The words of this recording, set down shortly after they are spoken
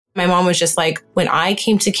My mom was just like, when I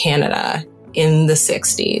came to Canada in the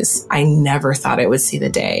 60s, I never thought I would see the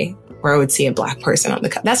day where I would see a Black person on the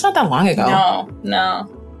cover. That's not that long ago.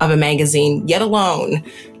 No. Of a magazine, yet alone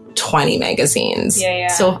 20 magazines. Yeah.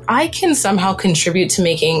 So if I can somehow contribute to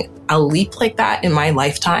making a leap like that in my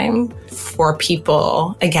lifetime for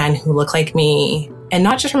people, again, who look like me, and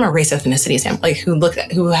not just from a race ethnicity standpoint, like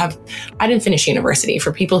I didn't finish university,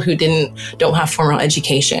 for people who don't have formal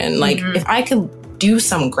education. Like if I could do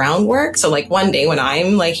some groundwork. So like one day when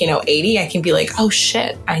I'm like, 80, I can be like, oh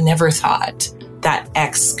shit, I never thought that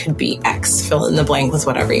X could be X. Fill in the blank with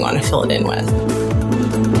whatever you want to fill it in with.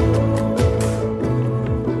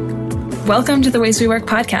 Welcome to the Ways We Work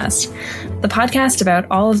podcast, the podcast about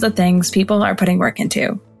all of the things people are putting work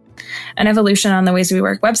into. An evolution on the Ways We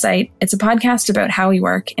Work website, it's a podcast about how we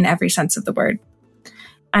work in every sense of the word.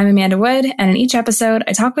 I'm Amanda Wood, and in each episode,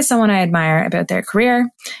 I talk with someone I admire about their career,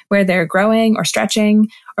 where they're growing or stretching,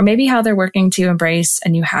 or maybe how they're working to embrace a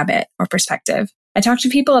new habit or perspective. I talk to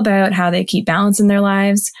people about how they keep balance in their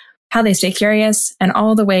lives, how they stay curious, and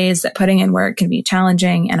all the ways that putting in work can be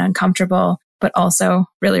challenging and uncomfortable, but also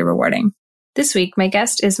really rewarding. This week, my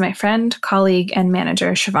guest is my friend, colleague, and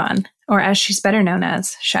manager, Siobhan, or as she's better known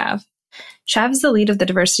as, Shav. Shav is the lead of the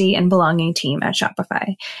diversity and belonging team at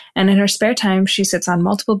Shopify, and in her spare time, she sits on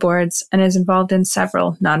multiple boards and is involved in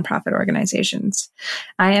several nonprofit organizations.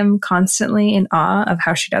 I am constantly in awe of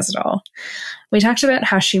how she does it all. We talked about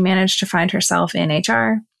how she managed to find herself in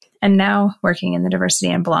HR, and now working in the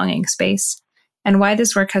diversity and belonging space, and why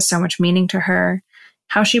this work has so much meaning to her,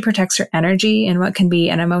 how she protects her energy in what can be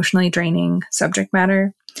an emotionally draining subject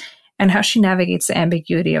matter, and how she navigates the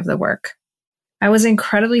ambiguity of the work. I was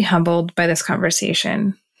incredibly humbled by this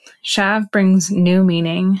conversation. Shav brings new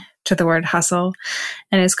meaning to the word hustle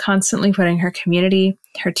and is constantly putting her community,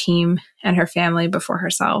 her team, and her family before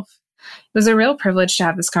herself. It was a real privilege to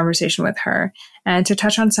have this conversation with her and to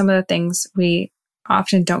touch on some of the things we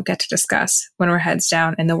often don't get to discuss when we're heads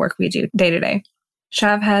down in the work we do day to day.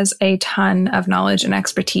 Shav has a ton of knowledge and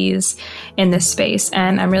expertise in this space,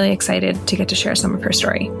 and I'm really excited to get to share some of her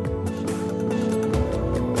story.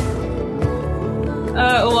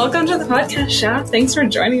 Welcome to the podcast, Shav. Thanks for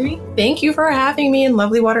joining me. Thank you for having me in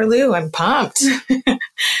lovely Waterloo. I'm pumped. All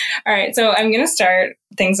right, so I'm going to start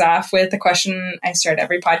things off with the question I start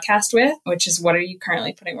every podcast with, which is, what are you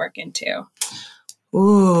currently putting work into?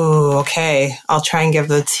 Ooh, okay. I'll try and give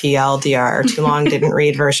the TLDR, too long, didn't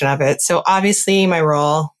read version of it. So obviously my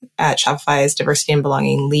role at Shopify is diversity and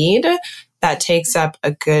belonging lead. That takes up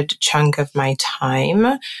a good chunk of my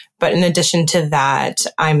time. But in addition to that,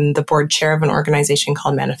 I'm the board chair of an organization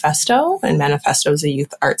called Manifesto. And Manifesto is a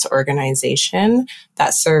youth arts organization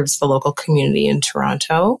that serves the local community in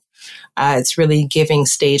Toronto. It's really giving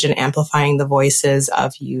stage and amplifying the voices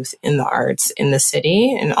of youth in the arts in the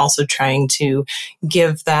city, and also trying to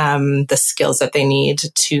give them the skills that they need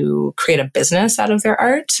to create a business out of their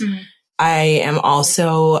art. Mm-hmm. I am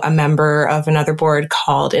also a member of another board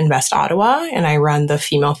called Invest Ottawa, and I run the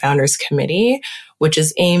Female Founders Committee, which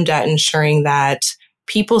is aimed at ensuring that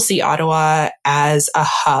people see Ottawa as a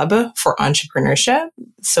hub for entrepreneurship.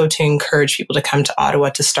 So to encourage people to come to Ottawa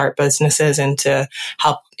to start businesses and to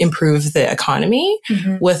help improve the economy,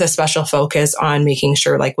 with a special focus on making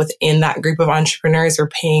sure, like, within that group of entrepreneurs, we're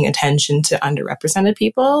paying attention to underrepresented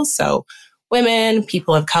people. So women,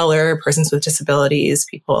 people of color, persons with disabilities,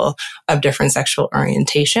 people of different sexual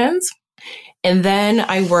orientations. And then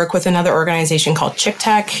I work with another organization called Chick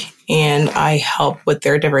Tech, and I help with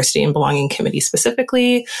their diversity and belonging committee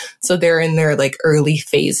specifically. So they're in their early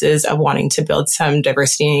phases of wanting to build some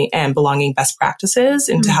diversity and belonging best practices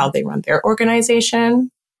into how they run their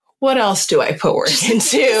organization. What else do I put work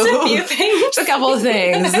into? A few things. Just a couple of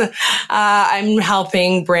things. I'm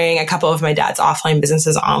helping bring a couple of my dad's offline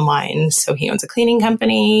businesses online. So he owns a cleaning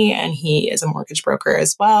company and he is a mortgage broker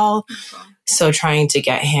as well. Okay. So trying to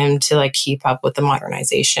get him to keep up with the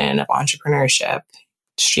modernization of entrepreneurship,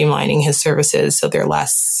 streamlining his services so they're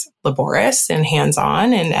less laborious and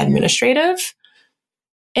hands-on and administrative.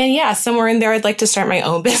 And yeah, somewhere in there, I'd like to start my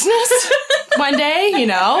own business one day,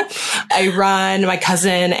 I run my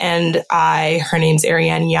cousin and her name's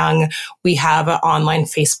Ariane Young. We have an online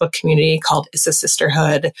Facebook community called It's a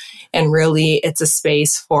Sisterhood. And really, it's a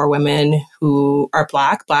space for women who are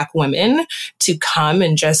Black women to come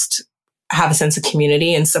and just have a sense of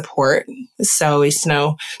community and support. So it's,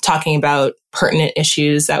 talking about pertinent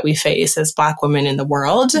issues that we face as Black women in the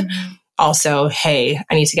world. Mm-hmm. Also, hey,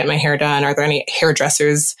 I need to get my hair done. Are there any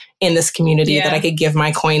hairdressers in this community that I could give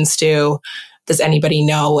my coins to? Does anybody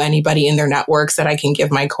know anybody in their networks that I can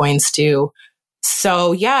give my coins to?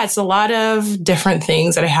 So yeah, it's a lot of different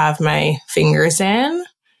things that I have my fingers in.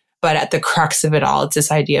 But at the crux of it all, it's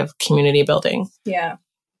this idea of community building. Yeah.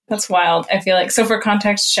 That's wild. I feel like, so for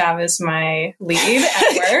context, Shav is my lead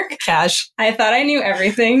at work. Cash. I thought I knew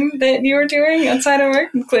everything that you were doing outside of work.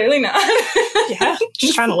 Clearly not. Yeah,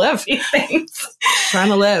 just trying to live. Things. Trying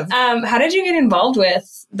to live. How did you get involved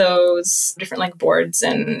with those different like boards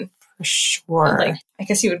and For sure. like, I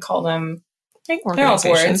guess you would call them, Like they're all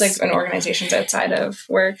organizations. boards, like, and organizations outside of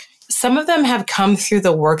work. Some of them have come through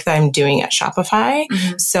the work that I'm doing at Shopify.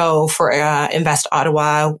 Mm-hmm. So for Invest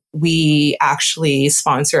Ottawa, we actually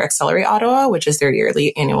sponsor Accelerate Ottawa, which is their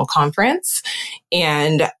yearly annual conference.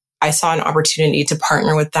 And I saw an opportunity to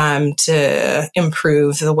partner with them to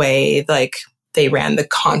improve the way like they ran the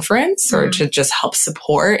conference or to just help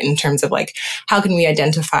support in terms of like, how can we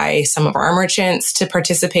identify some of our merchants to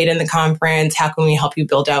participate in the conference? How can we help you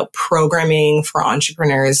build out programming for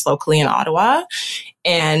entrepreneurs locally in Ottawa?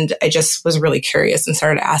 And I just was really curious and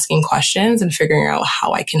started asking questions and figuring out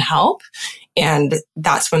how I can help. And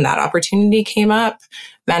that's when that opportunity came up.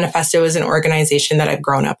 Manifesto is an organization that I've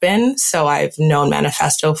grown up in. So I've known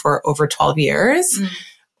Manifesto for over 12 years.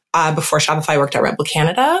 Before Shopify, I worked at Rebel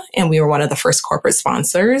Canada, and we were one of the first corporate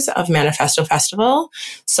sponsors of Manifesto Festival.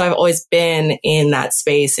 So I've always been in that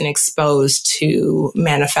space and exposed to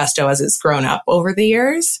Manifesto as it's grown up over the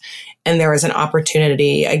years. And there was an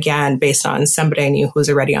opportunity, again, based on somebody I knew who was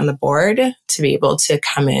already on the board, to be able to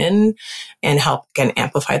come in and help, again,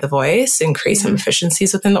 amplify the voice and create some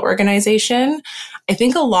efficiencies within the organization. I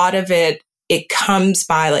think a lot of it comes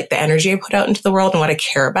by like the energy I put out into the world and what I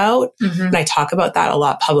care about. And I talk about that a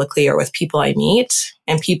lot publicly or with people I meet,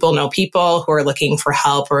 and people know people who are looking for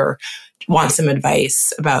help or want some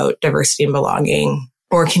advice about diversity and belonging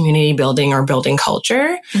or community building or building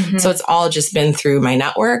culture. So it's all just been through my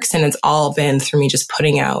networks, and it's all been through me just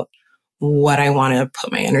putting out what I want to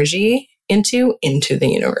put my energy into the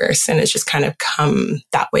universe. And it's just kind of come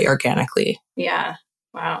that way organically. Yeah.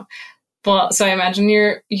 Wow. Well, so I imagine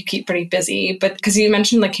you keep pretty busy, but because you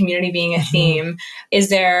mentioned like community being a theme, is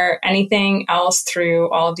there anything else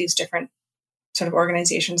through all of these different sort of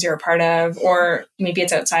organizations you're a part of, or maybe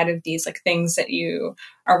it's outside of these like things that you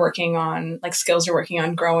are working on, like skills you're working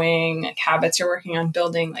on growing, like habits you're working on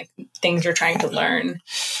building, like things you're trying to learn?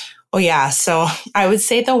 Oh, yeah. So I would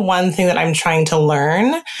say the one thing that I'm trying to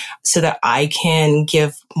learn so that I can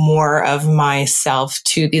give more of myself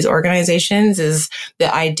to these organizations is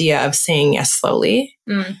the idea of saying yes slowly.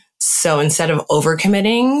 So instead of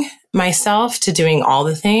overcommitting myself to doing all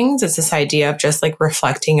the things, it's this idea of just like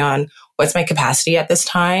reflecting on what's my capacity at this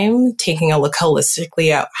time, taking a look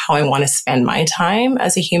holistically at how I want to spend my time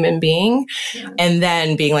as a human being, and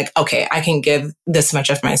then being like, okay, I can give this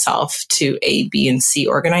much of myself to A, B, and C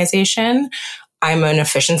organization. I'm an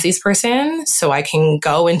efficiencies person, so I can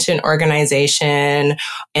go into an organization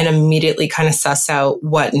and immediately kind of suss out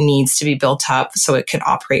what needs to be built up so it could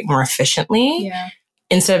operate more efficiently. Yeah.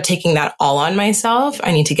 Instead of taking that all on myself,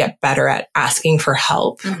 I need to get better at asking for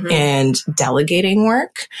help and delegating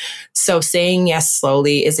work. So saying yes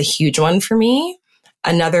slowly is a huge one for me.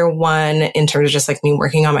 Another one in terms of just like me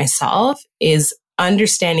working on myself is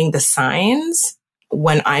understanding the signs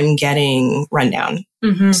when I'm getting run down.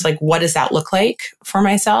 It's like, what does that look like for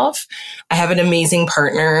myself? I have an amazing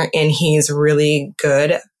partner, and he's really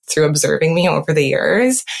good through observing me over the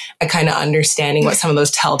years and kind of understanding what some of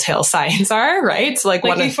those telltale signs are, right? So like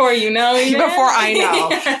before you know, before I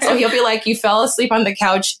know. So he'll be like, you fell asleep on the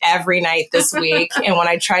couch every night this week. And when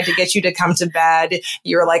I tried to get you to come to bed,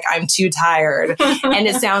 you were like, I'm too tired. And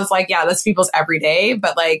it sounds like, yeah, that's people's everyday,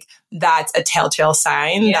 but like, that's a telltale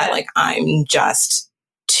sign that like, I'm just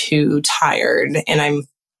too tired and I'm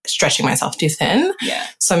stretching myself too thin. Yeah.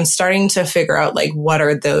 So I'm starting to figure out like, what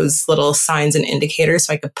are those little signs and indicators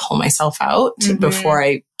so I could pull myself out before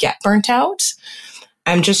I get burnt out.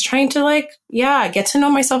 I'm just trying to like, get to know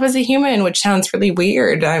myself as a human, which sounds really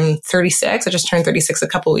weird. I'm 36. I just turned 36 a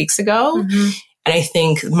couple weeks ago. And I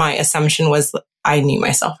think my assumption was I knew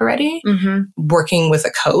myself already. Working with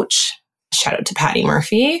a coach, shout out to Patty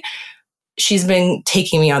Murphy. She's been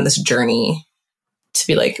taking me on this journey to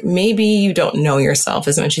be like, maybe you don't know yourself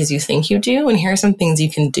as much as you think you do. And here are some things you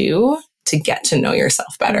can do to get to know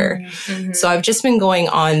yourself better. So I've just been going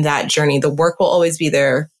on that journey. The work will always be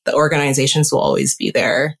there. The organizations will always be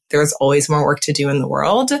there. There's always more work to do in the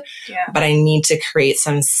world, but I need to create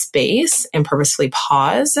some space and purposefully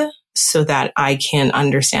pause so that I can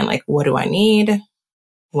understand, like, what do I need?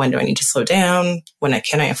 When do I need to slow down? When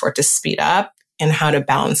can I afford to speed up? And how to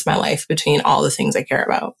balance my life between all the things I care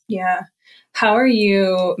about. Yeah. How are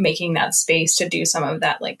you making that space to do some of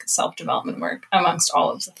that like self-development work amongst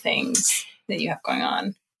all of the things that you have going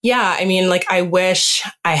on? Yeah, I mean, like, I wish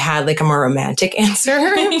I had like a more romantic answer,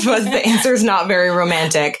 but the answer is not very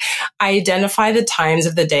romantic. I identify the times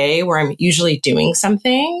of the day where I'm usually doing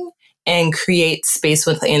something and create space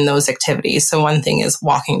within those activities. So one thing is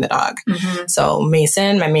walking the dog. Mm-hmm. So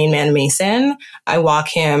Mason, my main man, Mason, I walk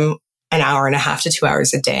him an hour and a half to 2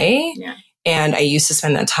 hours a day. Yeah. And I used to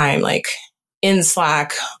spend that time like in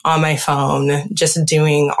Slack, on my phone, just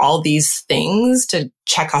doing all these things to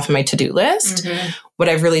check off my to-do list. Mm-hmm. What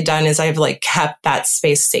I've really done is I've like kept that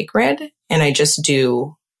space sacred and I just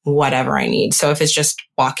do whatever I need. So if it's just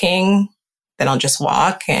walking, then I'll just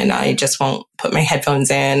walk and I just won't put my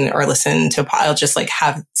headphones in or listen to, I'll just like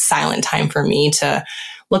have silent time for me to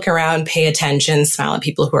look around, pay attention, smile at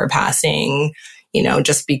people who are passing, you know,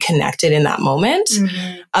 just be connected in that moment.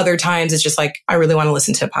 Mm-hmm. Other times it's just like, I really want to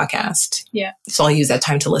listen to a podcast. Yeah. So I'll use that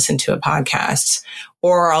time to listen to a podcast,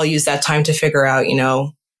 or I'll use that time to figure out, you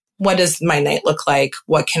know, what does my night look like?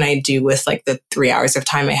 What can I do with like the 3 hours of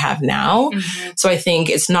time I have now? Mm-hmm. So I think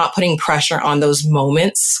it's not putting pressure on those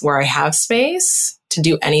moments where I have space to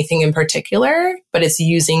do anything in particular, but it's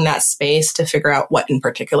using that space to figure out what in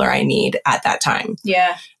particular I need at that time.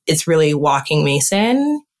 Yeah. It's really walking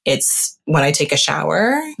Mason. It's when I take a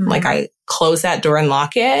shower, Mm-hmm. like I close that door and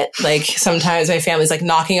lock it. Like sometimes my family's like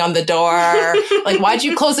knocking on the door, like, why'd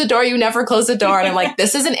you close the door? You never close the door. And I'm like,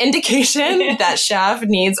 this is an indication that Chef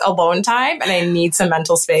needs alone time and I need some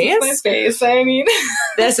mental space. my space. I mean,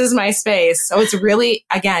 This is my space. So it's really,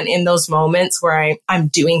 again, in those moments where I'm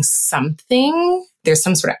doing something, there's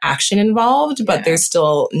some sort of action involved, but there's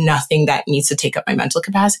still nothing that needs to take up my mental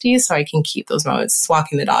capacity. So I can keep those moments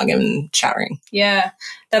walking the dog and showering. Yeah,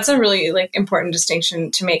 that's a really like important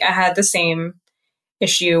distinction to make. I had the same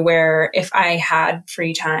issue where if I had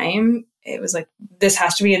free time, it was like, this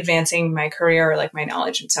has to be advancing my career or like my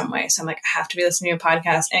knowledge in some way. So I'm like, I have to be listening to a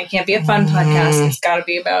podcast and it can't be a fun podcast. It's got to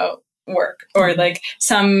be about work or like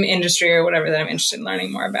some industry or whatever that I'm interested in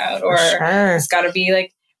learning more about, or it's got to be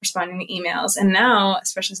like responding to emails. And now,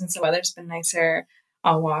 especially since the weather's been nicer,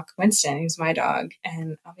 I'll walk Winston, who's my dog,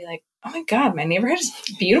 and I'll be like, oh my God, my neighborhood is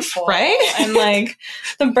beautiful. Right? And like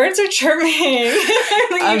the birds are chirping.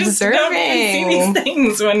 Like, you just don't see these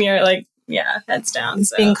things when you're like, heads down.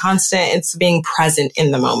 It's being constant. It's being present in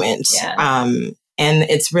the moment. Yeah. And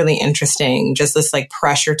it's really interesting, just this like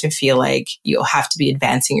pressure to feel like you'll have to be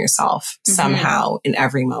advancing yourself somehow in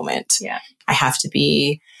every moment. Yeah. I have to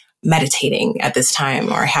be meditating at this time,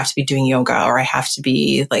 or I have to be doing yoga, or I have to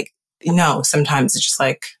be like, no, sometimes it's just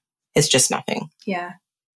like, it's just nothing. Yeah.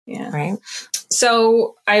 Yeah. Right.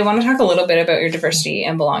 So I want to talk a little bit about your diversity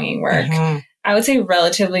and belonging work. Mm-hmm. I would say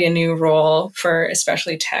relatively a new role for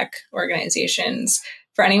especially tech organizations.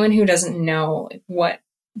 For anyone who doesn't know, what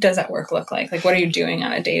does that work look like? Like, what are you doing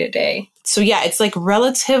on a day-to-day? So yeah, it's like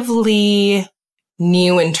relatively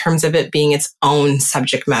new in terms of it being its own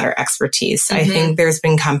subject matter expertise. I think there's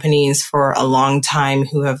been companies for a long time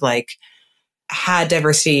who have like had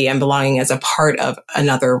diversity and belonging as a part of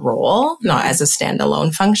another role, not as a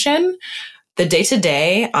standalone function. The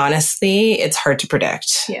day-to-day, honestly, it's hard to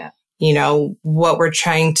predict. Yeah. You know, what we're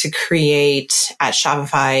trying to create at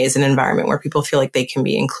Shopify is an environment where people feel like they can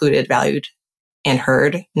be included, valued, and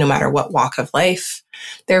heard, no matter what walk of life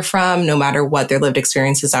they're from, no matter what their lived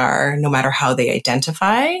experiences are, no matter how they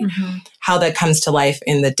identify. How that comes to life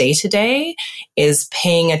in the day-to-day is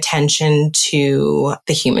paying attention to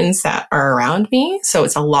the humans that are around me. So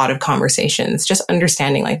it's a lot of conversations, just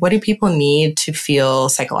understanding like, what do people need to feel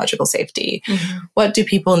psychological safety? What do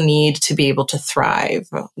people need to be able to thrive?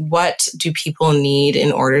 What do people need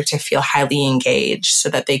in order to feel highly engaged so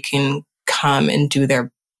that they can come and do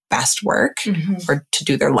their best work or to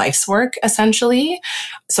do their life's work, essentially.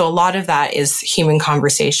 So a lot of that is human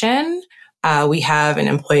conversation. We have an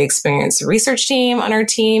employee experience research team on our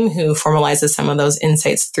team who formalizes some of those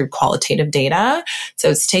insights through qualitative data. So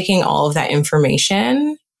it's taking all of that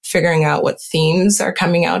information, figuring out what themes are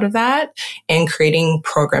coming out of that, and creating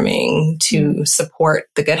programming to support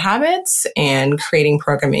the good habits and creating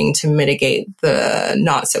programming to mitigate the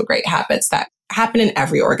not so great habits that happen in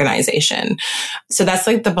every organization. So that's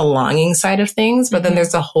like the belonging side of things. But then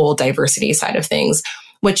there's the whole diversity side of things,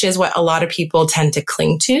 which is what a lot of people tend to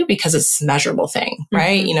cling to because it's a measurable thing,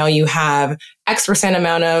 right? You know, you have X%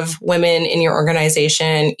 amount of women in your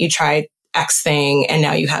organization, you try X thing, and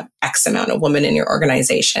now you have X amount of women in your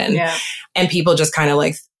organization. And people just kind of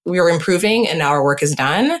like, we're improving and now our work is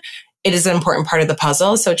done. It is an important part of the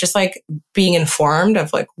puzzle. So just like being informed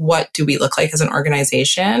of like, what do we look like as an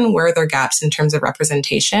organization? Where are there gaps in terms of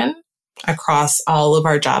representation? across all of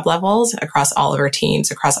our job levels, across all of our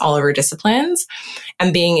teams, across all of our disciplines,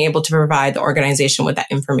 and being able to provide the organization with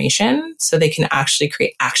that information so they can actually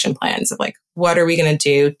create action plans of like, what are we going to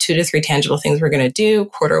do? 2 to 3 tangible things we're going to do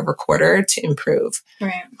quarter over quarter to improve.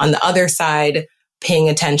 Right. On the other side, paying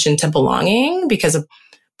attention to belonging, because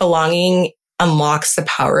belonging unlocks the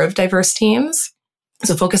power of diverse teams.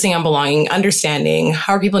 So focusing on belonging, understanding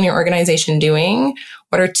how are people in your organization doing?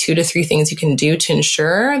 What are 2 to 3 things you can do to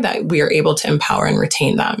ensure that we are able to empower and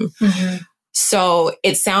retain them? Mm-hmm. So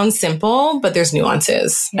it sounds simple, but there's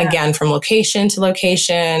nuances. Yeah. Again, from location to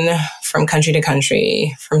location, from country to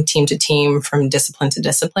country, from team to team, from discipline to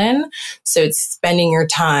discipline. So it's spending your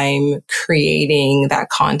time creating that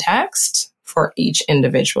context for each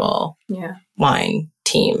individual line,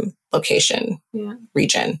 team, location,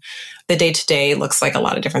 region. The day-to-day looks like a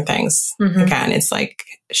lot of different things. Mm-hmm. Again, it's like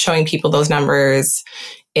showing people those numbers.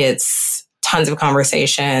 It's tons of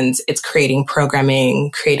conversations. It's creating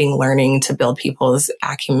programming, creating learning to build people's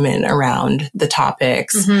acumen around the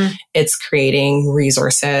topics. Mm-hmm. It's creating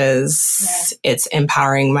resources. Yeah. It's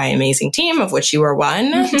empowering my amazing team, of which you are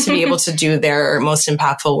one, to be able to do their most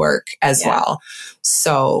impactful work as well.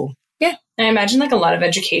 So, yeah. And I imagine like a lot of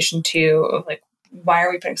education too, of like, why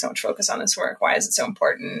are we putting so much focus on this work? Why is it so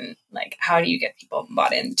important? Like, how do you get people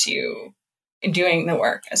bought into doing the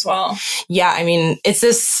work as well? Yeah, I mean, it's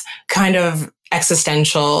this kind of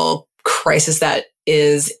existential crisis that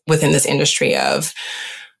is within this industry of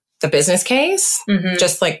the business case,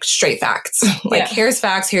 just like straight facts. Like, here's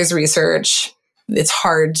facts, here's research. It's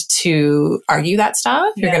hard to argue that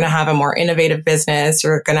stuff. You're going to have a more innovative business.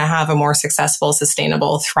 You're going to have a more successful,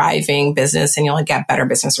 sustainable, thriving business, and you'll get better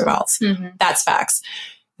business results. Mm-hmm. That's facts.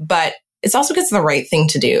 But it's also because it's the right thing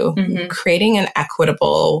to do. Mm-hmm. Creating an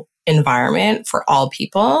equitable environment for all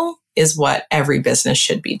people is what every business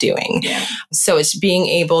should be doing. Yeah. So it's being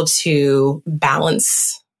able to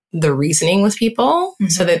balance the reasoning with people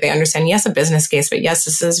so that they understand, yes, a business case, but yes,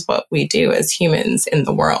 this is what we do as humans in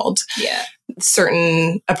the world. Yeah.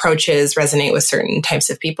 Certain approaches resonate with certain types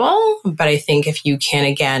of people, but I think if you can,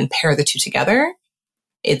 again, pair the two together,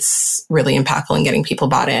 it's really impactful in getting people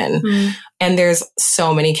bought in. Mm. And there's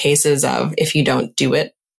so many cases of if you don't do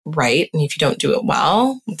it right and if you don't do it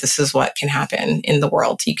well, this is what can happen in the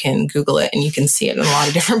world. You can Google it and you can see it in a lot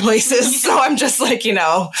of different places. So I'm just like,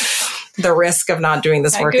 the risk of not doing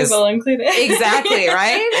this work Google included. Exactly,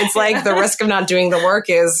 right? It's like the risk of not doing the work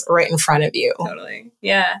is right in front of you. Totally.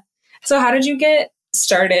 Yeah. So how did you get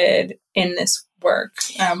started in this work?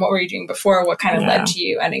 What were you doing before? What kind of led to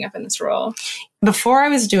you ending up in this role? Before I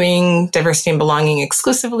was doing diversity and belonging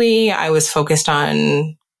exclusively, I was focused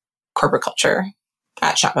on corporate culture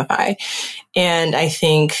at Shopify. And I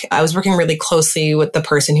think I was working really closely with the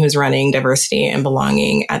person who was running diversity and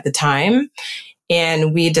belonging at the time.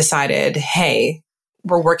 And we decided, hey,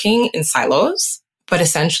 we're working in silos, but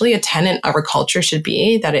essentially a tenet of our culture should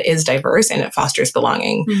be that it is diverse and it fosters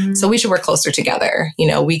belonging. Mm-hmm. So we should work closer together.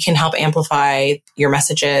 We can help amplify your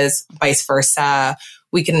messages, vice versa.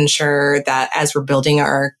 We can ensure that as we're building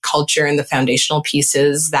our culture and the foundational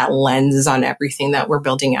pieces, that lens is on everything that we're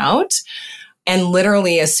building out. And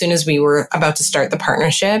literally, as soon as we were about to start the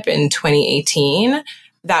partnership in 2018,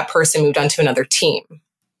 that person moved on to another team.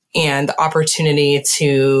 And the opportunity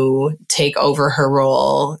to take over her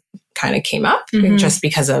role kind of came up just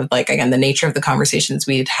because of, again, the nature of the conversations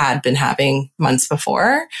we had been having months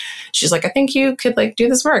before. She's like, I think you could do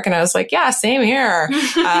this work. And I was like, yeah, same here.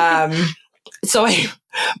 So I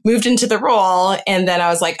moved into the role and then I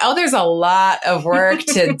was like, oh, there's a lot of work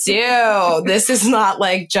to do. This is not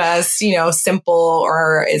just, simple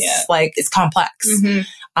or it's it's complex. Mm-hmm.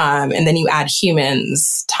 And then you add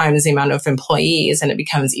humans times the amount of employees and it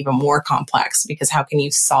becomes even more complex because how can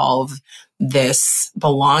you solve this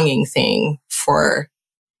belonging thing for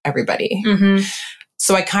everybody? Mm-hmm.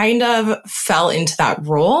 So I kind of fell into that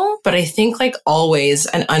role, but I think always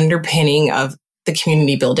an underpinning of the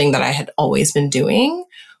community building that I had always been doing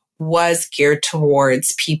was geared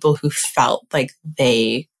towards people who felt like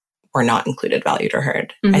they were not included, valued, or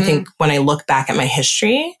heard. Mm-hmm. I think when I look back at my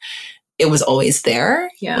history, it was always there.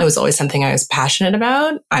 Yeah. It was always something I was passionate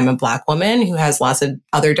about. I'm a Black woman who has lots of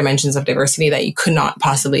other dimensions of diversity that you could not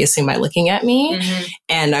possibly assume by looking at me. Mm-hmm.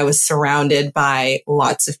 And I was surrounded by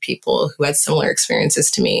lots of people who had similar experiences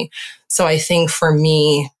to me. So I think for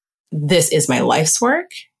me, this is my life's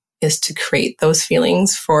work, is to create those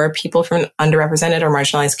feelings for people from underrepresented or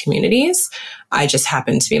marginalized communities. I just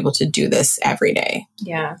happen to be able to do this every day.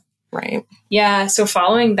 Yeah. Right. Yeah. So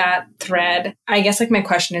following that thread, I guess my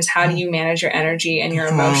question is, how do you manage your energy and your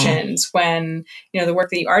emotions when, the work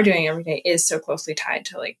that you are doing every day is so closely tied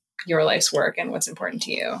to your life's work and what's important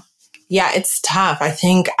to you? Yeah, it's tough. I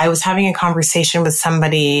think I was having a conversation with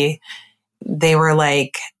somebody. They were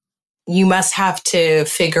like, you must have to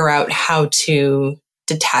figure out how to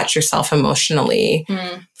detach yourself emotionally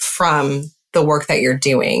from the work that you're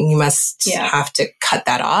doing. You must have to cut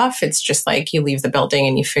that off. It's just like you leave the building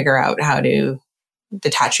and you figure out how to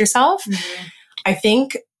detach yourself. I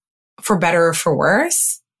think for better or for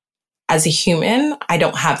worse, as a human, I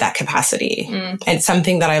don't have that capacity. It's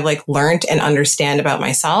something that I've like learned and understand about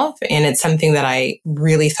myself. And it's something that I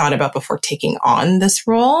really thought about before taking on this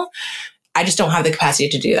role. I just don't have the capacity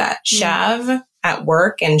to do that. Shav at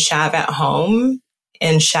work and Shav at home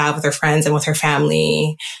and Shav with her friends and with her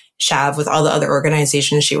family, Shav with all the other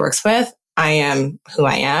organizations she works with. I am who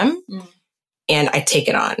I am and I take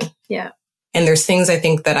it on. Yeah. And there's things I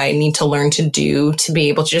think that I need to learn to do to be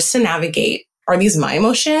able to just to navigate. Are these my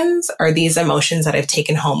emotions? Are these emotions that I've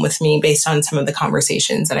taken home with me based on some of the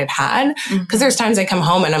conversations that I've had? Because there's times I come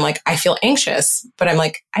home and I'm like, I feel anxious, but I'm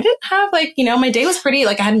like, I didn't have like, you know, my day was pretty,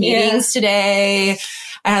 like I had meetings today.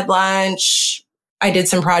 I had lunch. I did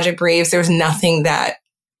some project briefs. There was nothing that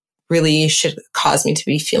really should cause me to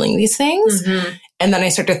be feeling these things. And then I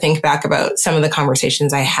start to think back about some of the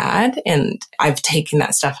conversations I had and I've taken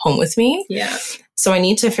that stuff home with me. Yeah. So I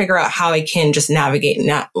need to figure out how I can just navigate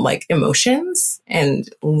like emotions and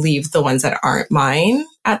leave the ones that aren't mine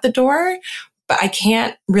at the door. But I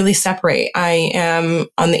can't really separate. I am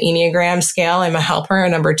on the Enneagram scale. I'm a helper, a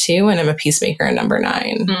number 2, and I'm a peacemaker, a number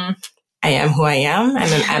 9. I am who I am.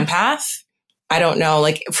 I'm an empath. I don't know,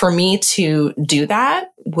 like for me to do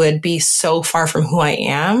that would be so far from who I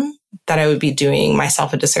am that I would be doing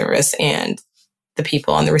myself a disservice and the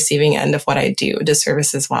people on the receiving end of what I do a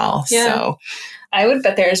disservice as well. Yeah. So I would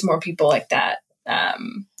bet there's more people like that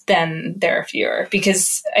than there are fewer,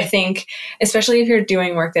 because I think, especially if you're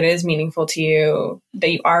doing work that is meaningful to you,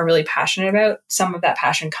 that you are really passionate about, some of that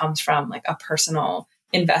passion comes from like a personal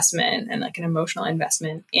investment and like an emotional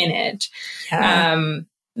investment in it. yeah.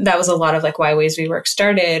 That was a lot of like why Ways We Work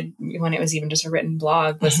started when it was even just a written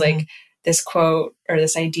blog, was like this quote or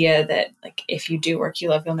this idea that like, if you do work you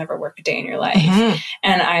love, you'll never work a day in your life.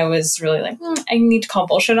 And I was really like, I need to call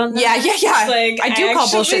bullshit on that. Yeah. Like, I do call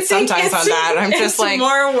bullshit sometimes on that. I'm just like,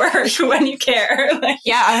 more work when you care. Like,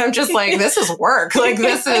 I'm just like, this is work. Like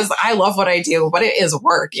I love what I do, but it is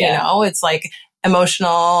work, you know? It's like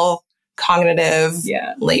emotional, cognitive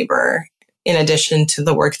labor in addition to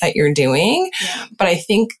the work that you're doing. But I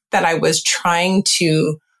think that I was trying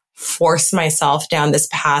to force myself down this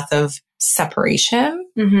path of separation.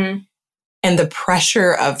 And the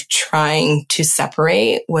pressure of trying to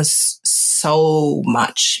separate was so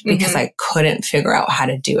much because I couldn't figure out how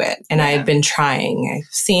to do it. And I had been trying.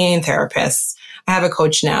 I've seen therapists. I have a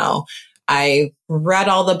coach now. I read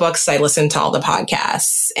all the books. I listened to all the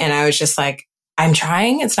podcasts. And I was just like, I'm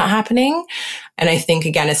trying. It's not happening. And I think,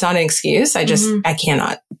 again, it's not an excuse. I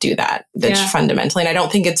cannot do that. That's fundamentally. And I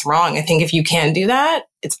don't think it's wrong. I think if you can do that,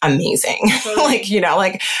 it's amazing. Like, you know,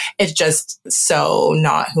 like it's just so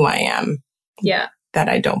not who I am. Yeah. That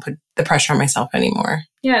I don't put the pressure on myself anymore.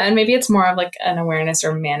 Yeah. And maybe it's more of like an awareness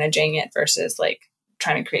or managing it versus like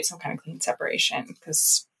trying to create some kind of clean separation.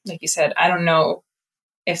 Because like you said, I don't know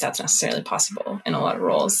if that's necessarily possible in a lot of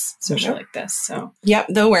roles, especially like this. So,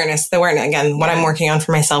 the awareness. Again, what I'm working on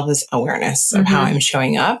for myself is awareness of how I'm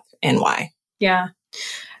showing up and why. Yeah.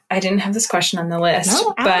 I didn't have this question on the list,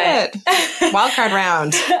 but wildcard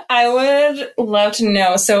round. I would love to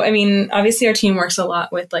know. So, I mean, obviously our team works a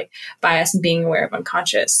lot with like bias and being aware of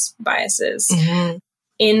unconscious biases.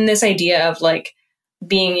 In this idea of like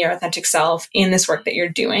being your authentic self in this work that you're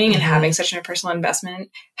doing and having such a personal investment,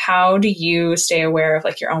 how do you stay aware of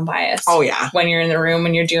like your own bias? When you're in the room,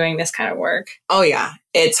 when you're doing this kind of work?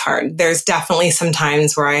 It's hard. There's definitely some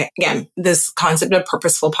times where this concept of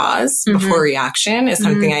purposeful pause before reaction is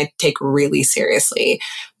something I take really seriously,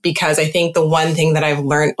 because I think the one thing that I've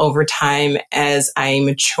learned over time as I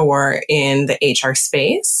mature in the HR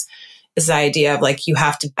space is the idea of like, you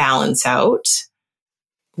have to balance out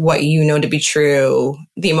what you know to be true,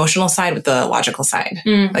 the emotional side with the logical side.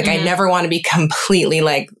 Like I never want to be completely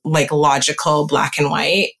like logical, black and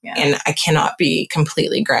white, and I cannot be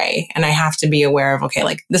completely gray. And I have to be aware of, okay,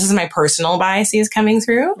 like this is my personal biases coming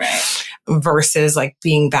through versus like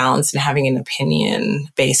being balanced and having an opinion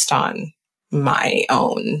based on my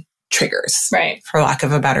own triggers, for lack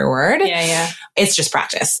of a better word. It's just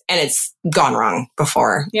practice, and it's gone wrong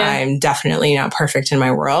before. I'm definitely not perfect in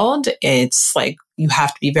my world. It's like, you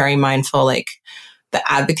have to be very mindful, like the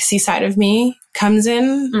advocacy side of me comes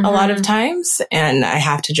in a lot of times, and I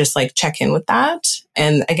have to just like check in with that.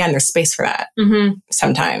 And again, there's space for that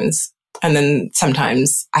sometimes. And then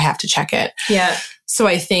sometimes I have to check it. So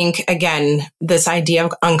I think, again, this idea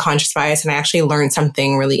of unconscious bias, and I actually learned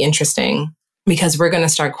something really interesting because we're going to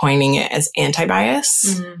start coining it as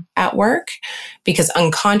anti-bias at work, because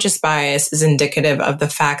unconscious bias is indicative of the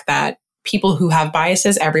fact that people who have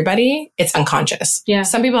biases, everybody, it's unconscious. Yeah.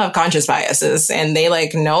 Some people have conscious biases and they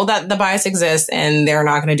like know that the bias exists and they're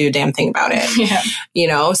not going to do a damn thing about it. Yeah. You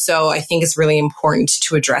know, so I think it's really important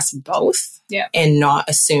to address both and not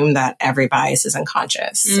assume that every bias is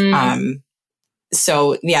unconscious.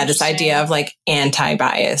 So yeah, this idea of like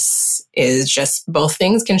anti-bias is just both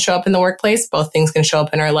things can show up in the workplace, both things can show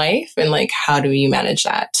up in our life, and like, how do you manage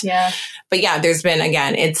that? Yeah. But yeah, there's been,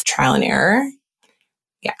 again, it's trial and error.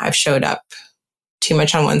 Yeah, I've showed up too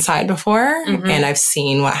much on one side before, and I've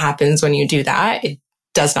seen what happens when you do that. It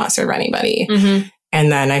does not serve anybody.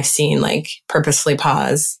 And then I've seen like purposefully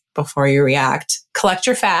pause before you react. Collect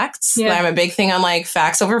your facts. Yeah. I'm a big thing on like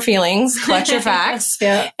facts over feelings. Collect your facts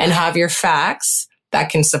and have your facts that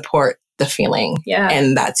can support the feeling. Yeah.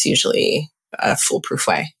 And that's usually a foolproof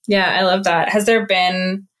way. Yeah, I love that. Has there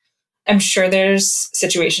been, I'm sure there's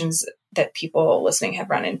situations that people listening have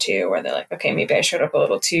run into where they're like, okay, maybe I showed up a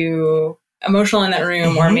little too emotional in that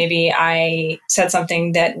room, or maybe I said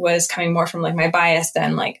something that was coming more from like my bias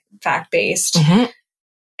than like fact-based.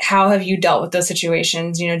 How have you dealt with those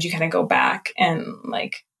situations? You know, do you kind of go back and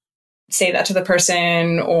like say that to the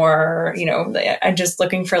person, or, you know, I'm just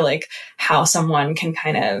looking for like how someone can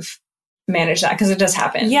kind of manage that, because it does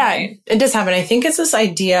happen. Yeah, right? It does happen. I think it's this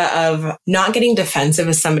idea of not getting defensive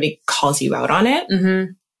if somebody calls you out on it.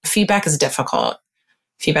 Feedback is difficult.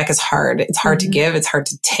 Feedback is hard. It's hard to give. It's hard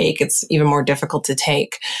to take. It's even more difficult to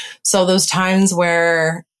take. So those times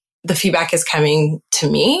where the feedback is coming to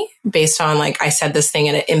me based on like, I said this thing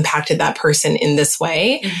and it impacted that person in this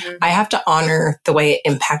way, I have to honor the way it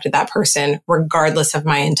impacted that person regardless of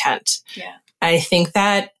my intent. Yeah. I think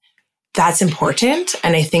that that's important.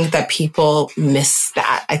 And I think that people miss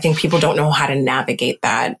that. I think people don't know how to navigate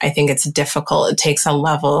that. I think it's difficult. It takes a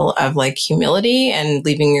level of like humility and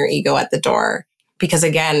leaving your ego at the door. Because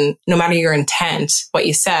again, no matter your intent, what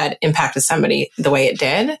you said impacted somebody the way it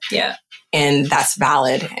did. Yeah. And that's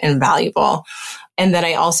valid and valuable. And then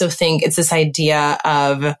I also think it's this idea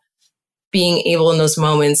of being able in those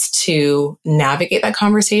moments to navigate that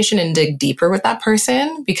conversation and dig deeper with that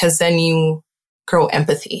person, because then you grow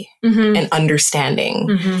empathy and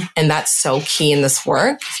understanding. And that's so key in this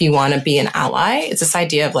work. If you want to be an ally, it's this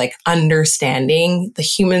idea of like understanding the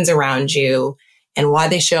humans around you and why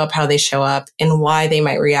they show up, how they show up, and why they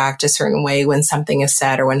might react a certain way when something is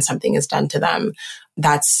said or when something is done to them.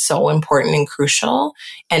 That's so important and crucial.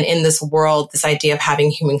 And in this world, this idea of having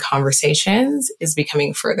human conversations is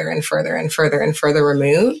becoming further and further and further and further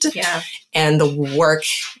removed. Yeah. And the work,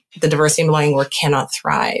 the diversity and belonging work cannot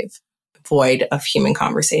thrive void of human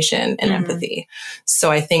conversation and empathy. So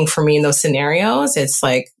I think for me in those scenarios, it's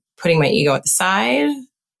like putting my ego at the side,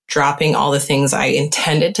 dropping all the things I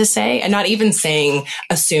intended to say, and not even saying,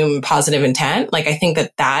 assume positive intent. Like, I think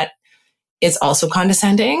that that is also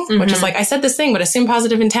condescending, which is like, I said this thing, but assume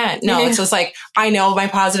positive intent. No, it's just like, I know my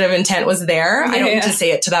positive intent was there. I don't need to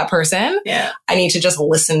say it to that person. I need to just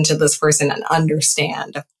listen to this person and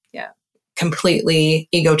understand. Completely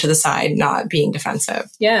ego to the side, not being defensive.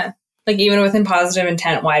 Yeah. Like, even within positive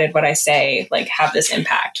intent, why did what I say like have this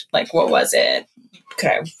impact? Like, what was it? Could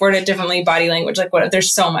I word it differently? Body language, like what?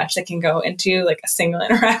 There's so much that can go into like a single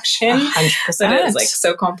interaction. 100%. That is like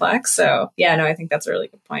so complex. So yeah, no, I think that's a really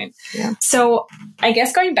good point. Yeah. So I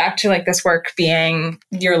guess going back to like this work being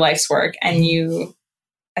your life's work and you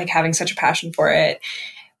like having such a passion for it,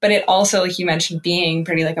 but it also, like you mentioned, being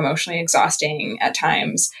pretty like emotionally exhausting at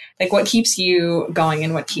times. Like, what keeps you going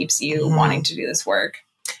and what keeps you wanting to do this work?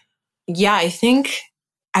 Yeah, I think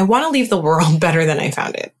I want to leave the world better than I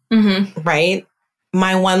found it. Right?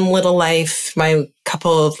 My one little life, my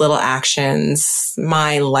couple of little actions,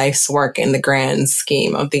 my life's work in the grand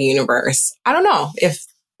scheme of the universe. I don't know if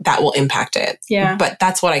that will impact it. Yeah. But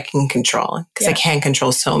that's what I can control, because I can't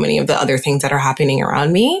control so many of the other things that are happening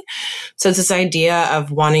around me. So it's this idea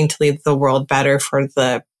of wanting to leave the world better for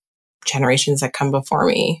the generations that come before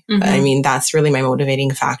me. I mean, that's really my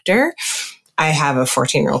motivating factor. I have a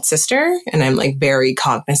 14-year-old sister, and I'm like very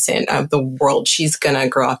cognizant of the world she's going to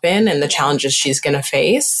grow up in and the challenges she's going to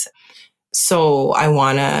face. So I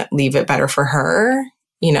want to leave it better for her.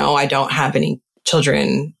 You know, I don't have any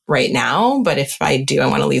children right now, but if I do, I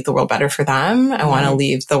want to leave the world better for them. I want to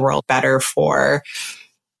leave the world better for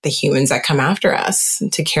the humans that come after us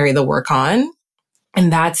to carry the work on.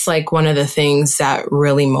 And that's like one of the things that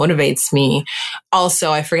really motivates me.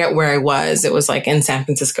 Also, I forget where I was. It was like in San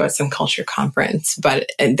Francisco at some culture conference, but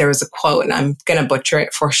there was a quote, and I'm going to butcher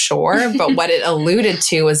it for sure. But what it alluded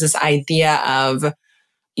to was this idea of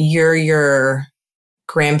you're your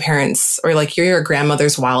grandparents, or like you're your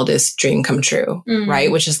grandmother's wildest dream come true, right?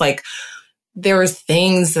 Which is like, there were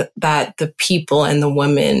things that the people and the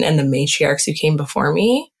women and the matriarchs who came before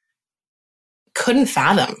me couldn't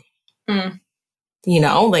fathom. You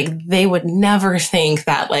know, like they would never think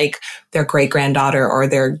that like their great granddaughter or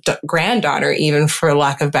their granddaughter, even for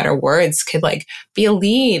lack of better words, could like be a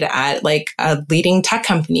lead at like a leading tech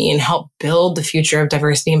company and help build the future of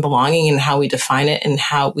diversity and belonging and how we define it and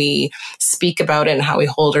how we speak about it and how we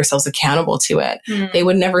hold ourselves accountable to it. They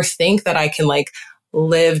would never think that I can like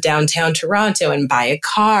live downtown Toronto and buy a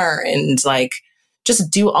car and like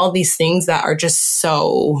just do all these things that are just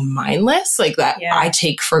so mindless, like that I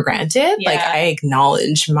take for granted. Like I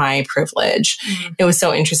acknowledge my privilege. It was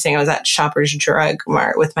so interesting. I was at Shoppers Drug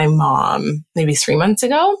Mart with my mom maybe 3 months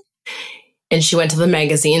ago, and she went to the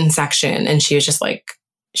magazine section and she was just like,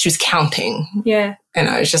 she was counting. Yeah. And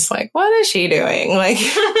I was just like, what is she doing? Like,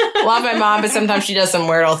 love my mom, but sometimes she does some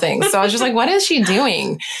weirdo things. So I was just like, what is she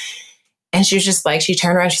doing? And she was just like, she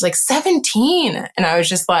turned around, she's like, 17. And I was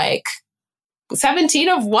just like, 17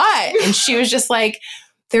 of what? And she was just like,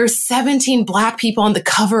 there's 17 Black people on the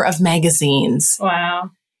cover of magazines. Wow.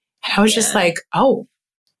 And I was just like, oh,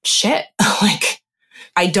 shit. Like,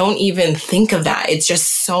 I don't even think of that. It's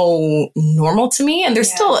just so normal to me. And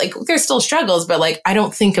there's still struggles, but like, I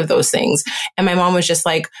don't think of those things. And my mom was just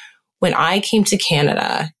like, when I came to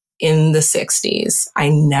Canada in the 60s, I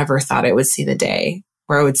never thought I would see the day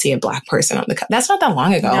where I would see a Black person on the cover. That's not that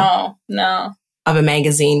long ago. No. Of a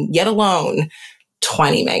magazine, yet alone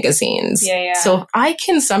 20 magazines. So if I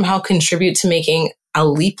can somehow contribute to making a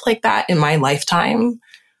leap like that in my lifetime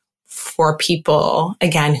for people,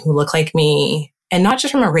 again, who look like me, and not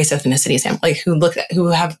just from a race ethnicity standpoint, like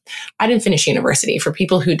I didn't finish university, for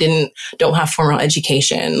people who don't have formal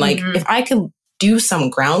education. Like if I could do some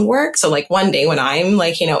groundwork. So like one day when I'm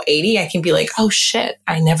like, 80, I can be like, oh shit,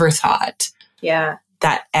 I never thought.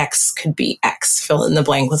 That X could be X, fill in the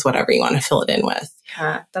blank with whatever you want to fill it in with.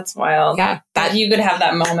 Yeah, that's wild. Yeah. That you could have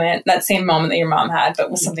that moment, that same moment that your mom had, but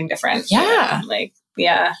with something different. Yeah.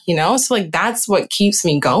 So like, that's what keeps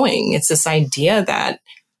me going. It's this idea that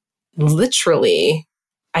literally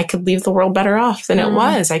I could leave the world better off than it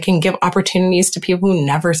was. I can give opportunities to people who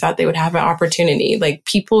never thought they would have an opportunity. Like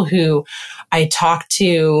people who I talk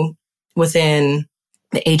to within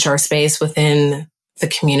the HR space, within the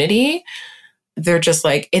community, they're just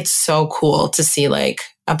like, it's so cool to see like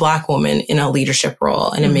a Black woman in a leadership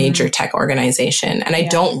role in a major tech organization. And I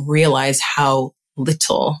don't realize how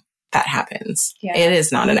little that happens. It is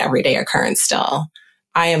not an everyday occurrence still.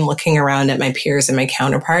 I am looking around at my peers and my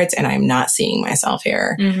counterparts, and I'm not seeing myself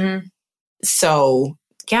here. So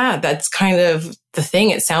yeah, that's kind of the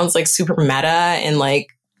thing. It sounds like super meta and like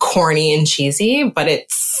corny and cheesy, but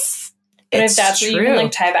it's if that's true. What you can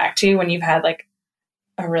like tie back to when you've had like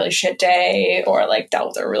a really shit day or like dealt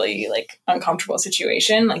with a really like uncomfortable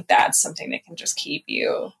situation, like that's something that can just keeps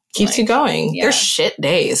you going. There's shit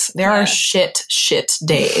days. There are shit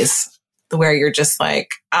days where you're just like,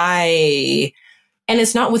 and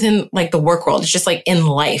it's not within like the work world. It's just like in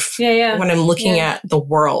life. When I'm looking at the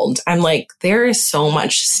world, I'm like, there is so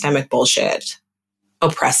much systemic bullshit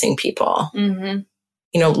oppressing people.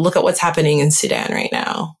 Look at what's happening in Sudan right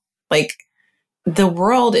now. Like, the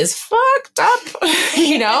world is fucked up,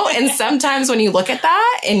 and sometimes when you look at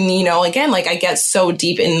that and, again, like I get so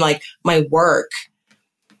deep in like my work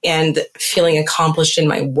and feeling accomplished in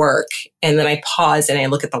my work. And then I pause and I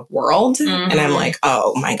look at the world and I'm like,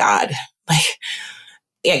 oh my God. Like,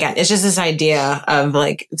 again, it's just this idea of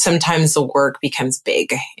like, sometimes the work becomes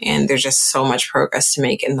big and there's just so much progress to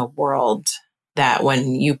make in the world that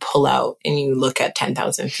when you pull out and you look at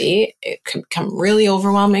 10,000 feet, it can become really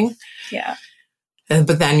overwhelming.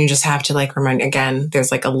 But then you just have to like remind, again,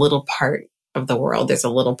 there's like a little part of the world. There's a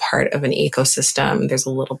little part of an ecosystem. There's a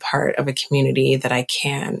little part of a community that I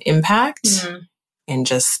can impact and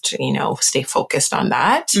just, stay focused on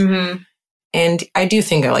that. And I do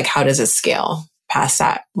think of like, how does it scale past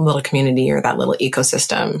that little community or that little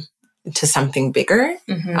ecosystem to something bigger?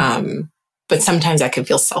 But sometimes that can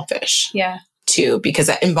feel selfish too, because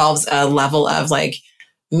that involves a level of like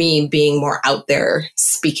me being more out there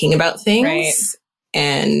speaking about things. Right.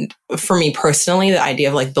 And for me personally, the idea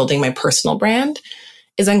of like building my personal brand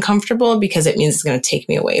is uncomfortable because it means it's going to take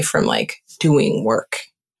me away from like doing work.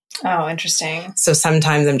 Oh, interesting. So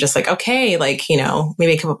sometimes I'm just like, okay, like,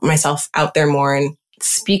 maybe I can put myself out there more and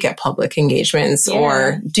speak at public engagements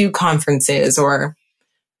or do conferences or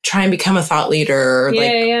try and become a thought leader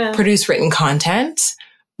or produce written content.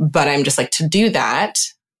 But I'm just like, to do that,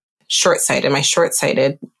 short-sighted. My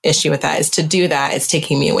short-sighted issue with that is to do that, it's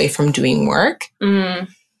taking me away from doing work.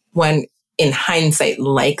 When in hindsight,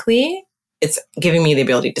 likely, it's giving me the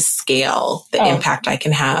ability to scale the impact I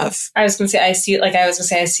can have. I was going to say, I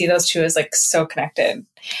see those two as like so connected.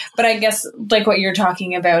 But I guess like what you're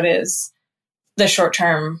talking about is the short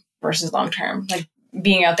term versus long term. Like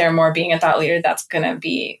being out there more, being a thought leader, that's going to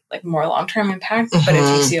be like more long term impact, but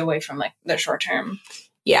it takes you away from like the short term.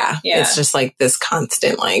 Yeah. It's just like this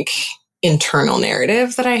constant like internal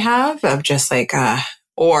narrative that I have of just like,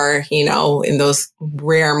 or, you know, in those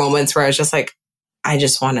rare moments where I was just like, I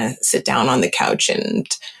just want to sit down on the couch and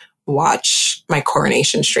watch my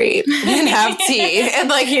Coronation Street and have tea. And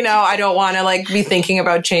like, you know, I don't want to like be thinking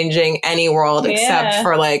about changing any world except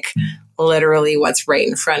for like literally what's right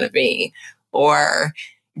in front of me. Or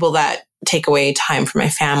will that take away time from my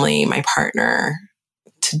family, my partner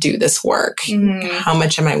to do this work? How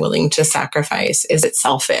much am I willing to sacrifice? Is it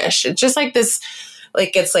selfish? It's just like this,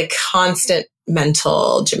 like, it's like constant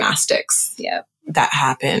mental gymnastics that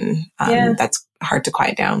happen. That's hard to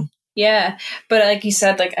quiet down. Yeah. But like you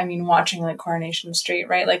said, like, I mean, watching like Coronation Street,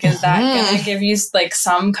 right? Like, is that going to give you like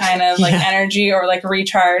some kind of like energy or like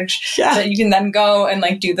recharge that you can then go and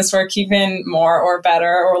like do this work even more or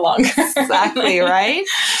better or longer? Exactly. Right.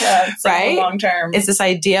 It's right. Like long term. It's this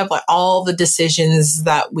idea of like all the decisions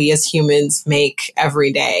that we as humans make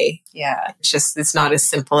every day. Yeah. It's not as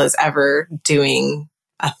simple as ever doing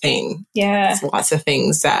a thing. Yeah. There's lots of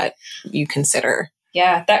things that you consider.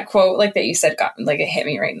 Yeah, that quote, like that you said, got like it hit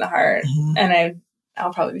me right in the heart, and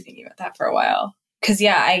I'll probably be thinking about that for a while. Because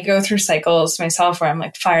I go through cycles myself where I'm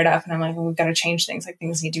like fired up, and I'm like, well, we've got to change things. Like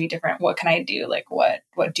things need to be different. What can I do? Like what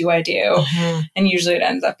do I do? And usually it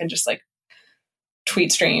ends up in just like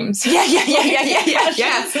tweet streams. Yeah.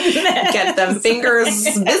 Get them fingers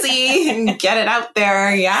busy and get it out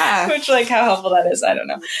there. Yeah, which like how helpful that is, I don't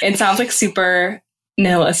know. It sounds like super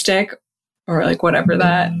nihilistic. Or like whatever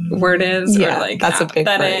that word is, or like that's a big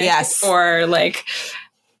word. Yes, or like,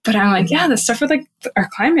 but I'm like, the stuff with like our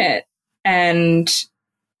climate and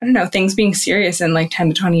I don't know, things being serious in like 10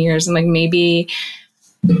 to 20 years, and like maybe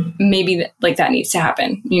like that needs to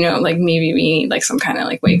happen. You know, like maybe we need like some kind of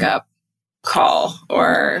like wake up call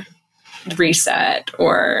or reset,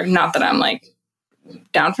 or not that I'm like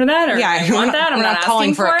down for that, or I want that. I'm not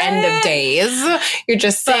calling for end of days. You're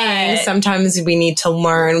just saying sometimes we need to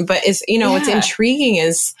learn. But it's, you know, what's intriguing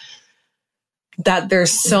is that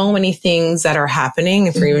there's so many things that are happening,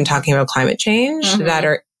 if we're even talking about climate change, that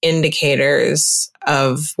are indicators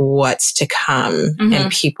of what's to come,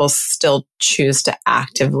 and people still choose to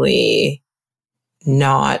actively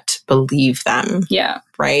not believe them. Yeah.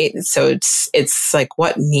 Right. So it's like,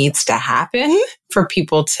 what needs to happen for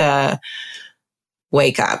people to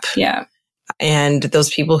wake up? Yeah. And those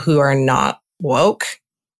people who are not woke,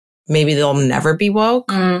 maybe they'll never be woke.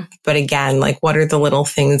 But again, like, what are the little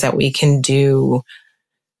things that we can do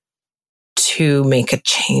to make a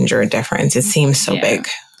change or a difference? It seems so big.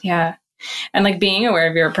 Yeah. And like being aware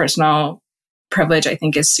of your personal privilege, I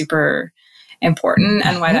think is super important.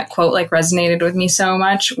 And why that quote like resonated with me so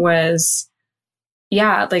much was,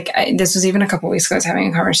 this was even a couple of weeks ago, I was having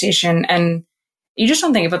a conversation, and you just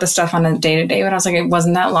don't think about this stuff on a day to day, but I was like, it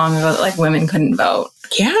wasn't that long ago that like women couldn't vote.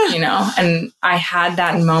 Yeah. You know, and I had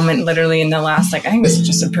that moment literally in the last, like, I think this is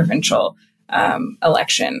just a provincial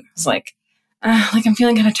election. It's like I'm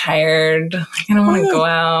feeling kind of tired. Like, I don't want to go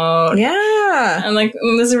out. Yeah. I'm like,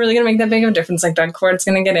 this is really going to make that big of a difference. Like, Doug Ford's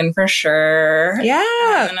going to get in for sure.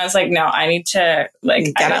 Yeah. And I was like, no, I need to,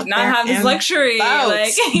 like, not have this luxury. Vote.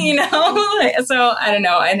 Like, you know, like, so I don't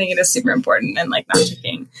know. I think it is super important, and like not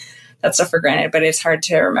taking that stuff for granted, but it's hard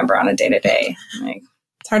to remember on a day to day. Like,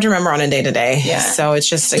 it's hard to remember on a day to day. Yeah. So it's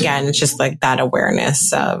just, again, it's just like that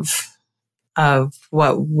awareness of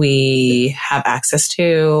what we have access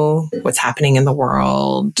to, what's happening in the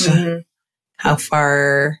world, how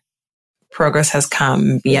far progress has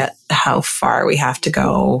come, yet how far we have to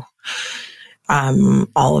go.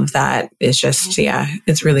 All of that is just,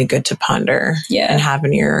 it's really good to ponder and have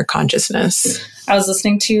in your consciousness. I was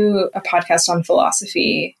listening to a podcast on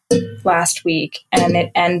philosophy last week, and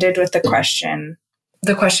it ended with the question.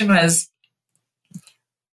 The question was,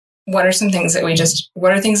 what are things that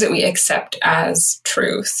we accept as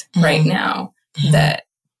truth right now that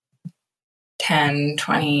 10,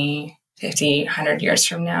 20, 50, 100 years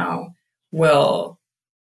from now will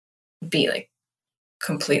be like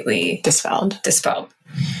completely dispelled.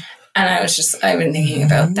 And I've been thinking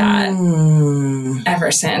about that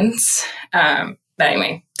ever since. But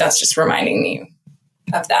anyway, that's just reminding me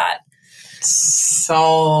of that.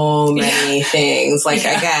 So many things. Like,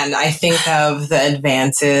 again, I think of the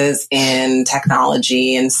advances in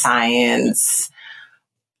technology and science,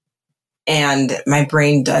 and my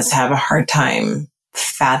brain does have a hard time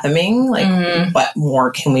fathoming, like, what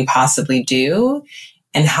more can we possibly do?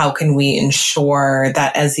 And how can we ensure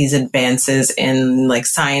that as these advances in like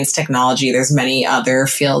science, technology, there's many other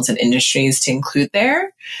fields and industries to include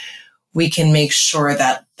there, we can make sure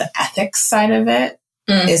that the ethics side of it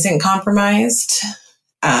isn't compromised.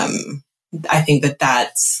 I think that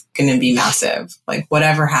that's going to be massive. Like,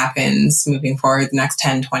 whatever happens moving forward the next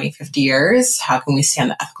 10, 20, 50 years, how can we stay on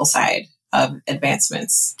the ethical side of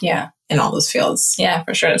advancements in all those fields? Yeah,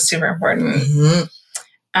 for sure. It's super important.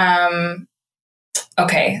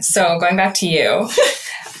 Okay, so going back to you,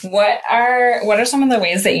 what are some of the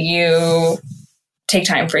ways that you take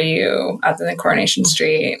time for you other than Coronation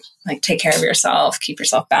Street? Like, take care of yourself, keep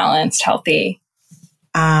yourself balanced, healthy?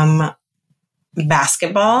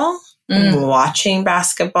 Basketball, watching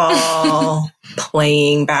basketball,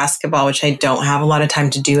 playing basketball, which I don't have a lot of time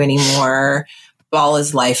to do anymore. Ball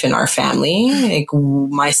is life in our family. Like,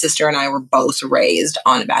 my sister and I were both raised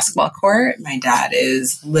on a basketball court. My dad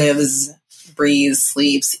lives, breathes,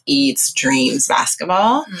 sleeps, eats, dreams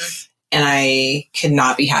basketball. And I could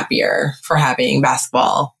not be happier for having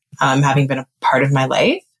basketball, having been a part of my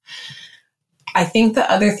life. I think the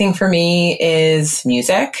other thing for me is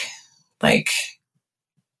music. Like,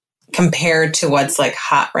 compared to what's like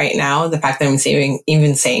hot right now, the fact that I'm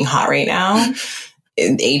even saying hot right now,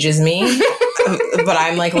 it ages me. But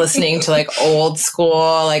I'm like listening to like old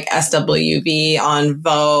school, like SWV on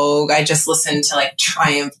Vogue. I just listened to like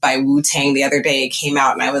Triumph by Wu-Tang the other day. It came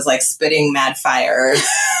out and I was like spitting mad fire.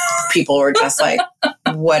 People were just like,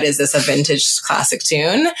 what is this, a vintage classic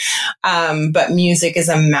tune? But music is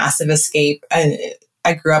a massive escape.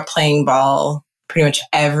 I grew up playing ball pretty much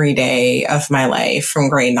every day of my life from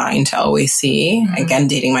grade 9 to OAC. Again,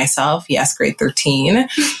 dating myself. Yes, grade 13.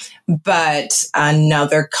 But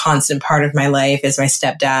another constant part of my life is my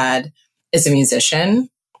stepdad is a musician.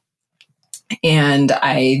 And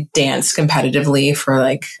I danced competitively for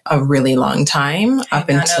like a really long time up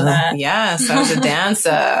until, yes, I was a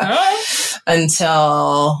dancer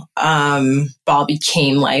until ball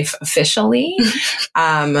became life officially.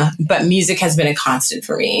 But music has been a constant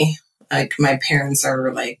for me. Like, my parents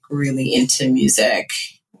are like really into music.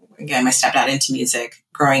 Again, my stepdad into music,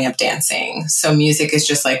 growing up dancing. So music is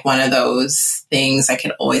just like one of those things I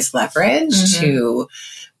could always leverage to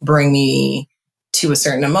bring me to a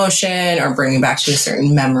certain emotion or bring me back to a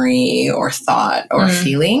certain memory or thought or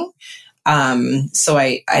feeling. So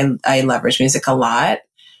I leverage music a lot.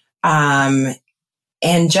 And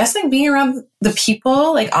just like being around the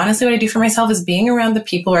people, like, honestly, what I do for myself is being around the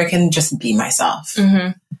people where I can just be myself.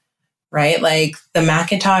 Right? Like, the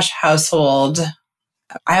McIntosh household,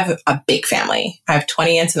 I have a big family. I have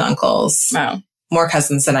 20 aunts and uncles, more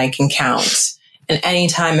cousins than I can count. And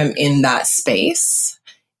anytime I'm in that space,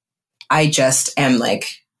 I just am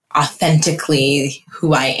like authentically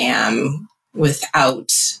who I am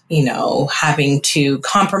without, having to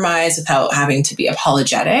compromise, without having to be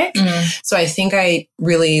apologetic. So I think I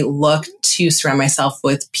really look to surround myself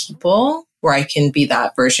with people where I can be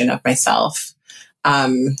that version of myself.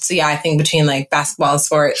 So yeah, I think between like basketball,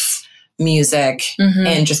 sports, music,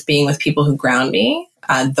 and just being with people who ground me,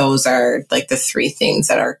 those are like the three things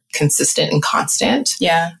that are consistent and constant.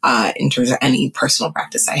 In terms of any personal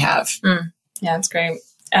practice I have. Yeah, that's great.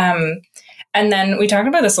 And then we talked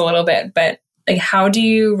about this a little bit, but like, how do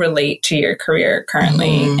you relate to your career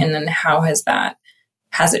currently? And then has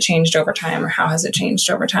it changed over time, or how has it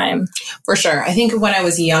changed over time? For sure. I think when I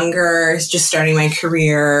was younger, just starting my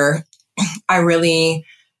career, I really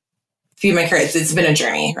viewed my career. It's been a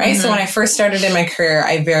journey, right? So when I first started in my career,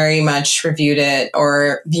 I very much viewed it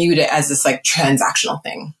as this like transactional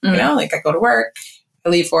thing. Like, I go to work, I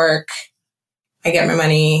leave work, I get my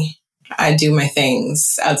money, I do my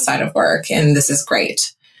things outside of work, and this is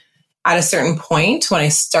great. At a certain point, when I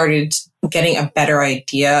started getting a better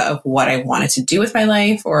idea of what I wanted to do with my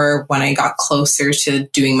life, or when I got closer to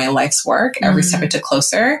doing my life's work, every step it took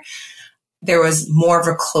closer, there was more of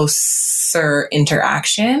a closer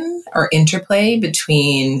interaction or interplay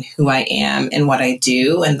between who I am and what I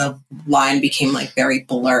do. And the line became like very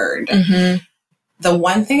blurred. The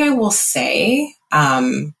one thing I will say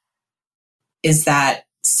is that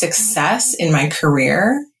success in my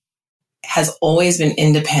career has always been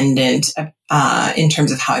independent in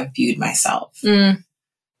terms of how I viewed myself.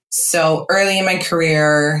 So early in my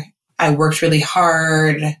career, I worked really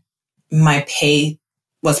hard. My pay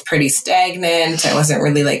was pretty stagnant. I wasn't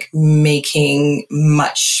really like making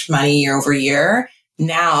much money year over year.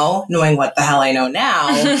 Now, knowing what the hell I know now,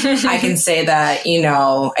 I can say that, you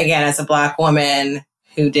know, again, as a Black woman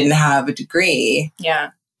who didn't have a degree,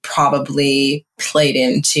 probably played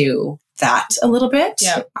into that a little bit.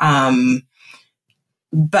 Yeah.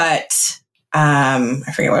 But I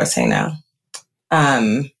forget what I was saying now.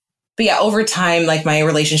 But yeah, over time, like my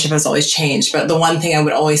relationship has always changed. But the one thing I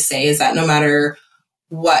would always say is that no matter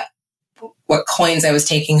what coins I was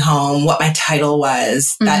taking home, what my title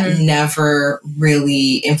was, that never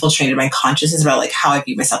really infiltrated my consciousness about like how I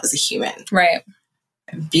view myself as a human. Right.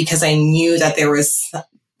 Because I knew that there was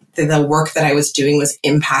the work that I was doing was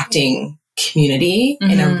impacting community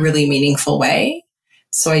in a really meaningful way.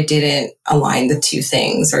 So I didn't align the two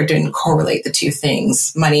things or didn't correlate the two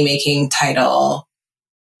things, money making, title,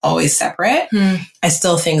 always separate. I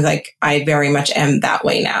still think like I very much am that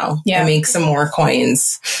way now. I make some more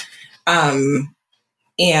coins. And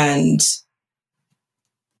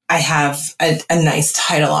I have a nice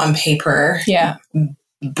title on paper. Yeah.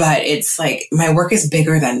 But it's like my work is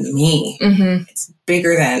bigger than me. It's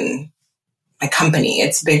bigger than my company.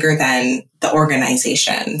 It's bigger than the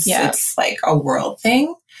organizations. It's like a world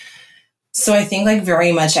thing. So I think like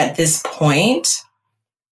very much at this point,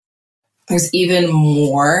 there's even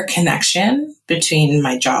more connection between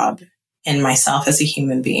my job and myself as a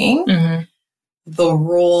human being. The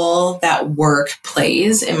role that work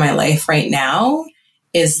plays in my life right now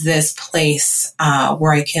is this place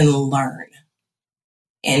where I can learn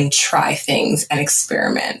and try things and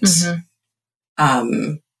experiment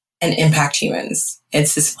and impact humans.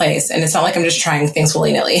 It's this place. And it's not like I'm just trying things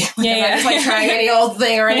willy-nilly. I'm not just like trying any old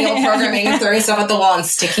thing or any old programming and throwing stuff at the wall and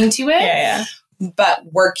sticking to it. But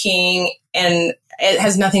working, and it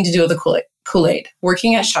has nothing to do with the Kool-Aid.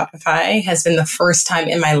 Working at Shopify has been the first time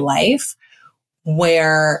in my life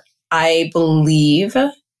where I believe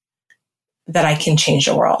that I can change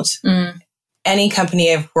the world. Any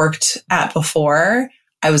company I've worked at before,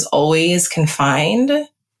 I was always confined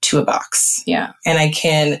to a box. And I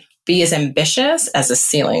can be as ambitious as the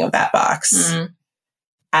ceiling of that box.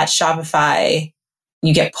 At Shopify,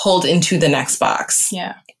 you get pulled into the next box.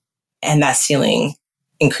 And that ceiling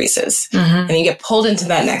increases. And you get pulled into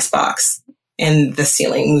that next box and the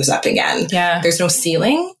ceiling moves up again. There's no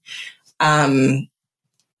ceiling. And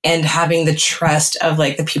having the trust of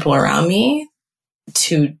like the people around me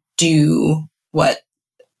to do what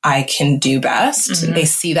I can do best. They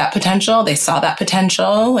see that potential. They saw that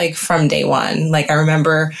potential like from day one. Like I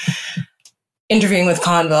remember interviewing with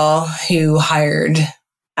Conville, who hired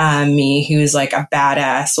me, who was like a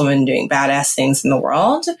badass woman doing badass things in the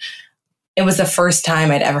world. It was the first time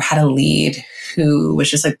I'd ever had a lead who was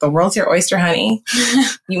just like, the world's your oyster, honey.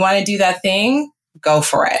 You want to do that thing? Go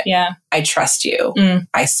for it. I trust you.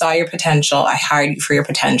 I saw your potential. I hired you for your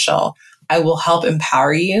potential. I will help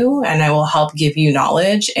empower you and I will help give you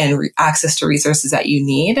knowledge and access to resources that you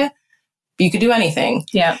need. You could do anything.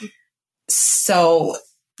 So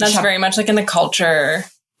that's very much like in the culture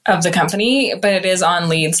of the company, but it is on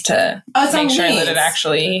leads to make sure that it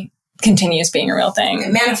actually continues being a real thing.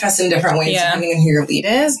 It manifests in different ways depending on who your lead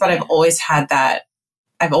is, but I've always had that.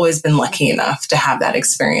 I've always been lucky enough to have that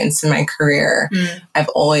experience in my career.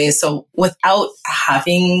 So without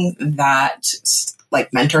having that like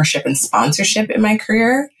mentorship and sponsorship in my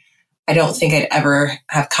career, I don't think I'd ever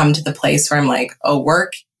have come to the place where I'm like, oh,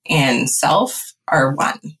 work and self are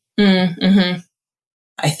one.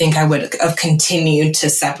 I think I would have continued to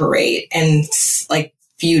separate and like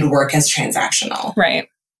viewed work as transactional.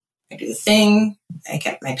 I do the thing, I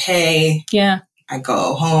get my pay, I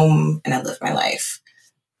go home and I live my life.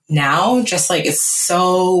 Now, just like it's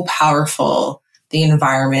so powerful, the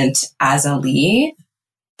environment as a lead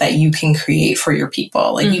that you can create for your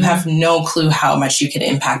people. Like you have no clue how much you can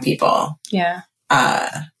impact people.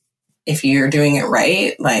 If you're doing it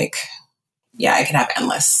right, like, I can have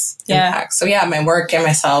endless impact. So my work and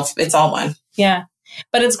myself, it's all one.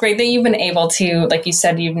 But it's great that you've been able to, like you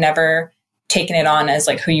said, you've never taken it on as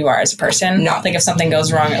like who you are as a person. No. Like if something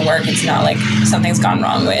goes wrong at work, it's not like something's gone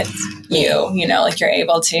wrong with you know, like you're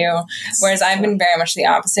able to. Whereas I've been very much the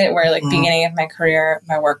opposite, where like beginning of my career,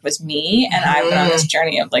 my work was me. And I've been on this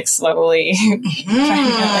journey of like slowly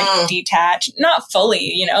trying to like detach, not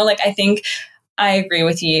fully, you know, like I think I agree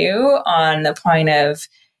with you on the point of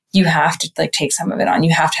you have to like take some of it on.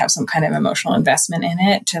 You have to have some kind of emotional investment in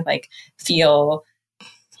it to like feel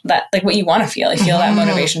that like what you want to feel, like feel that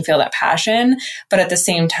motivation, feel that passion. But at the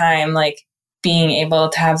same time, like being able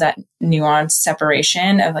to have that nuanced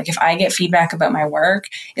separation of like, if I get feedback about my work,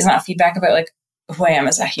 it's not feedback about like who I am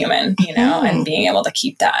as a human, you know, and being able to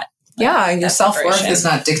keep that Your self-worth is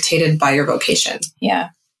not dictated by your vocation. Yeah.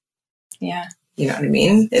 You know what I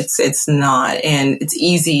mean? It's not, and it's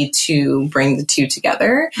easy to bring the two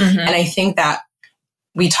together. Mm-hmm. And I think that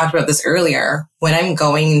we talked about this earlier. When I'm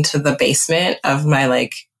going into the basement of my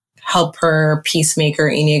like helper, peacemaker,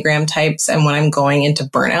 Enneagram types, and when I'm going into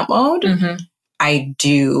burnout mode, mm-hmm. I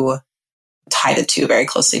do tie the two very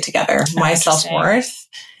closely together. My self-worth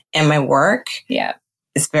and my work. Yeah.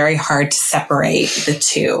 It's very hard to separate the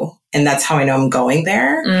two. And that's how I know I'm going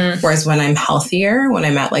there. Whereas when I'm healthier, when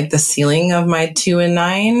I'm at like the ceiling of my 2 and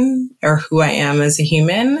 9 or who I am as a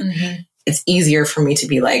human, mm-hmm. it's easier for me to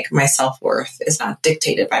be like, my self-worth is not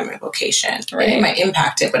dictated by my vocation. Right. It might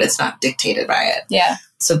impact it, but it's not dictated by it. Yeah.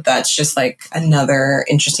 So that's just like another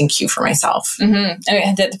interesting cue for myself. Mm-hmm. I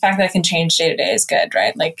mean, the fact that it can change day to day is good,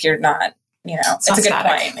 right? Like you're not, it's a good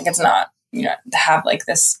point. Like it's not, to have like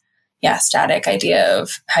this, static idea of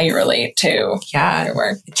how you relate to your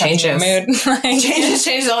work. It changes. Your mood.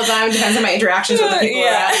 changes all the time. It depends on my interactions with the people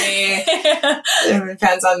around me. It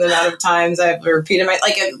depends on the amount of times I've repeated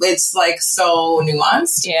it's like so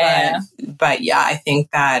nuanced. Yeah. But I think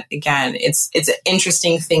that again, it's an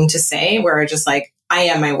interesting thing to say where just like, I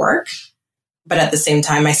am my work, but at the same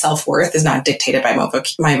time, my self-worth is not dictated by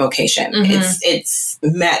my vocation. Mm-hmm. It's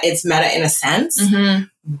meta in a sense, mm-hmm.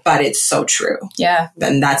 but it's so true. Yeah.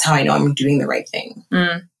 And that's how I know I'm doing the right thing.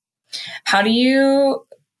 How do you,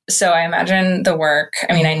 so I imagine the work,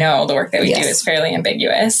 I know the work that we do is fairly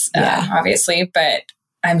ambiguous, obviously, but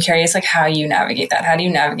I'm curious like how you navigate that. How do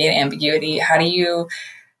you navigate ambiguity? How do you,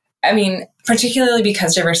 particularly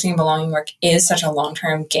because diversity and belonging work is such a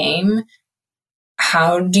long-term game,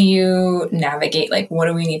 how do you navigate, like, what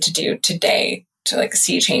do we need to do today to, like,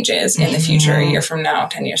 see changes in the future, a year from now,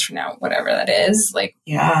 10 years from now, whatever that is? Like,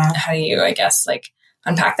 how do you, I guess, like,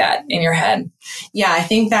 unpack that in your head? Yeah, I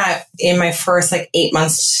think that in my first, 8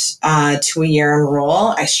 months to a year in role,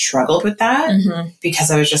 I struggled with that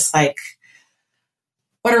because I was just like,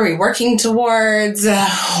 what are we working towards?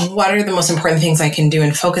 What are the most important things I can do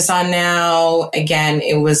and focus on now? Again,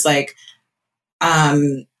 it was like,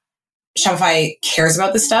 Shopify cares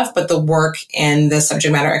about this stuff, but the work and the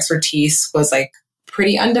subject matter expertise was like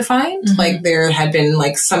pretty undefined. Like there had been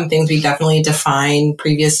like some things we definitely defined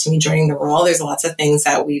previous to me joining the role. There's lots of things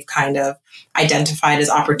that we've kind of identified as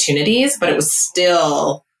opportunities, but it was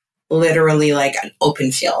still literally like an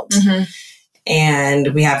open field.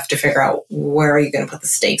 And we have to figure out where are you going to put the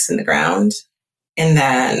stakes in the ground? And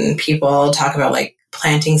then people talk about like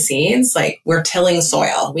planting seeds, like we're tilling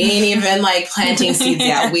soil. We ain't even like planting seeds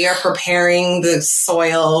yet. We are preparing the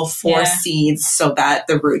soil for seeds so that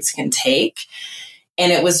the roots can take.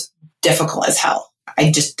 And it was difficult as hell. I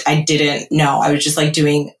didn't know. I was just like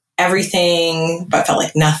doing everything, but felt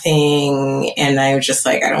like nothing. And I was just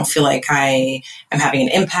like, I don't feel like I am having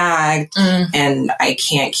an impact and I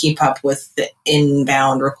can't keep up with the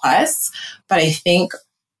inbound requests. But I think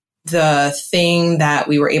the thing that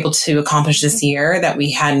we were able to accomplish this year that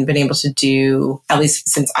we hadn't been able to do, at least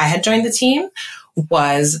since I had joined the team,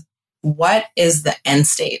 was what is the end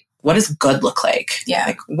state? What does good look like? Yeah.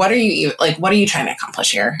 Like, what are you trying to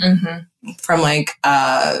accomplish here? From like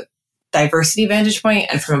a diversity vantage point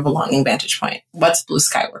and from a belonging vantage point? What's blue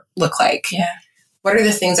sky look like? Yeah. What are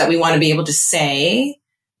the things that we want to be able to say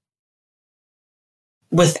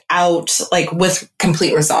without, like, with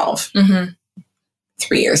complete resolve?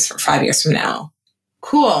 3 years or 5 years from now.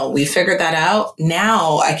 Cool. We figured that out.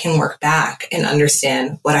 Now I can work back and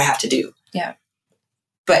understand what I have to do. Yeah.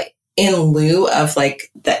 But in lieu of like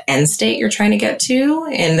the end state you're trying to get to,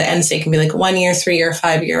 and the end state can be like 1 year, 3 year,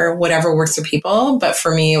 5 year, whatever works for people. But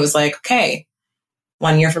for me, it was like, okay,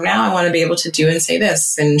 1 year from now, I want to be able to do and say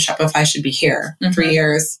this, and Shopify should be here. 3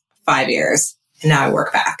 years, 5 years. And now I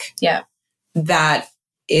work back. Yeah. That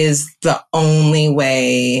is the only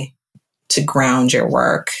way to ground your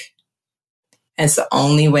work. And it's the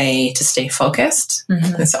only way to stay focused.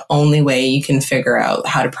 It's the only way you can figure out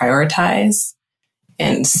how to prioritize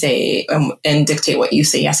and say and dictate what you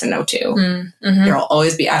say yes and no to. There will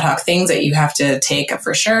always be ad hoc things that you have to take up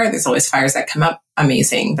for sure. There's always fires that come up.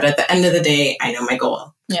 Amazing. But at the end of the day, I know my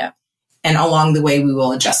goal. Yeah. And along the way, we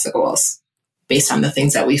will adjust the goals based on the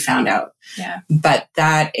things that we found out. Yeah. But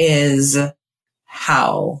that is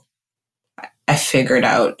how I figured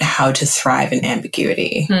out how to thrive in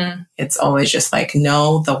ambiguity. It's always just like,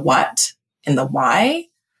 know the what and the why,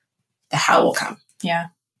 the how will come. Yeah.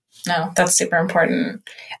 No, that's super important.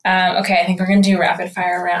 Okay, I think we're going to do rapid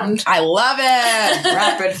fire round. I love it.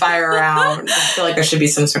 Rapid fire round. I feel like there should be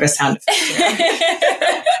some sort of sound effect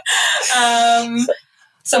here.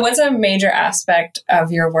 So what's a major aspect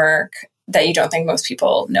of your work that you don't think most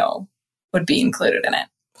people know would be included in it?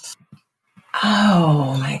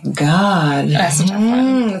 Oh my God. That's a tough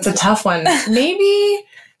one. It's a tough one. Maybe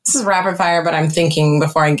this is rapid fire, but I'm thinking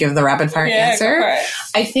before I give the rapid fire answer. Go for it.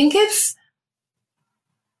 I think it's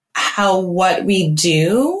how what we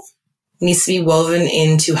do needs to be woven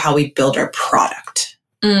into how we build our product.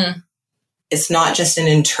 It's not just an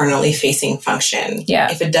internally facing function.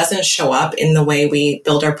 Yeah. If it doesn't show up in the way we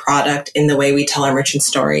build our product, in the way we tell our merchant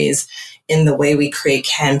stories, in the way we create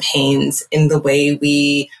campaigns, in the way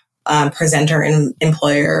we present our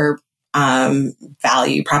employer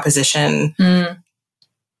value proposition,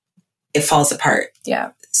 it falls apart.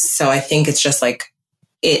 Yeah. So I think it's just like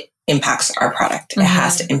it impacts our product. It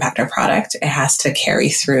has to impact our product. It has to carry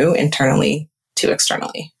through internally to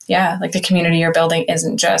externally. Yeah. Like the community you're building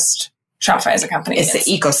isn't just Shopify as a company. It's the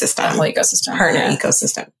ecosystem. The whole ecosystem. Partner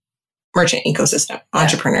ecosystem. Merchant ecosystem.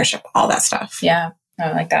 Entrepreneurship. All that stuff. Yeah.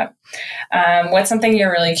 I like that. What's something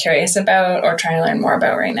you're really curious about or trying to learn more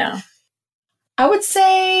about right now? I would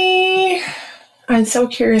say I'm so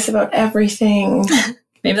curious about everything.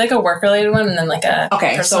 Maybe like a work-related one and then like a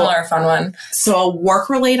personal or fun one. So a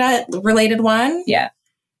work-related one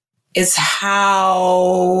is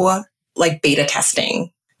how, like, beta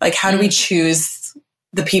testing. Like, how do we choose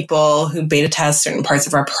the people who beta test certain parts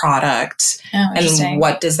of our product? And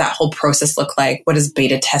what does that whole process look like? What does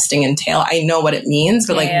beta testing entail? I know what it means,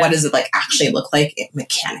 but what does it like actually look like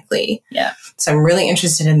mechanically? Yeah. So I'm really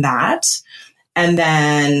interested in that. And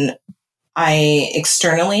then I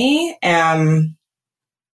externally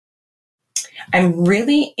I'm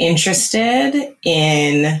really interested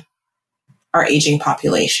in our aging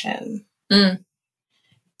population.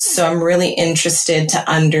 So I'm really interested to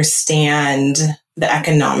understand the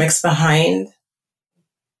economics behind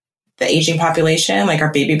the aging population, like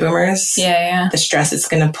our baby boomers. The stress it's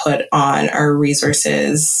going to put on our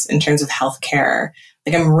resources in terms of healthcare.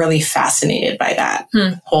 Like, I'm really fascinated by that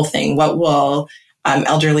whole thing. What will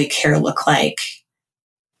elderly care look like?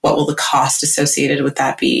 What will the cost associated with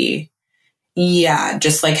that be? Yeah,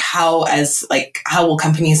 just like how will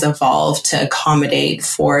companies evolve to accommodate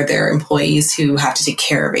for their employees who have to take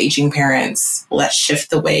care of aging parents? Will that shift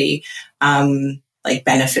the way like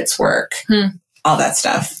benefits work? All that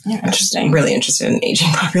stuff. Interesting. I'm really interested in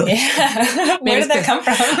aging population. Yeah. Where did that come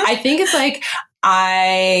from? I think it's like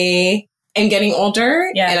I am getting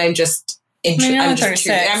older and I'm just interested. I'm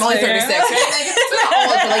 36. I'm only 36.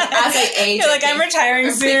 Right? Like, as I age, you're like, I'm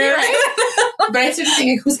retiring soon. Right? But I started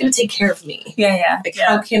thinking, who's going to take care of me? Like,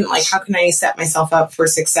 how can I set myself up for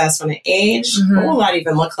success when I age? What will that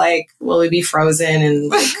even look like? Will we be frozen and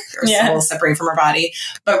like our soul separate from our body?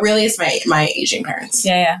 But really, it's my aging parents.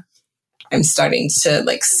 I'm starting to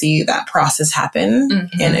like see that process happen,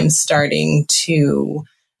 and I'm starting to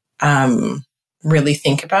really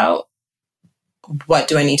think about what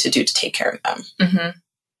do I need to do to take care of them.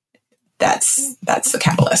 That's the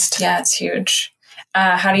catalyst. Yeah, it's huge.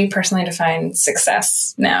 How do you personally define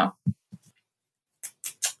success now?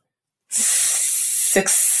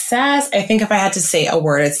 Success, I think if I had to say a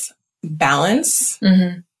word, it's balance,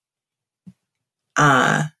 and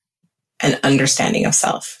understanding of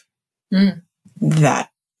self. That,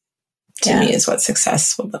 to me, is what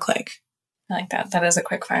success would look like. I like that. That is a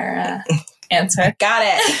quick fire answer. Got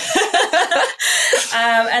it.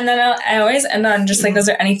 And then I always end on just like, is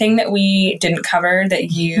there anything that we didn't cover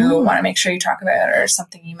that you want to make sure you talk about, or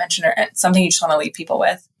something you mentioned, or something you just want to leave people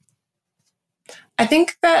with? I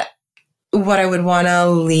think that what I would want to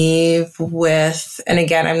leave with, and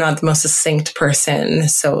again, I'm not the most succinct person,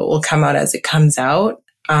 so it will come out as it comes out.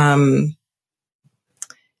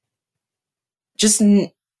 Just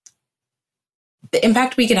the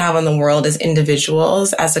impact we can have on the world as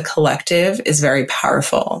individuals, as a collective, is very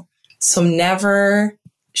powerful. So never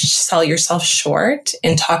sell yourself short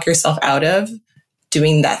and talk yourself out of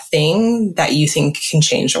doing that thing that you think can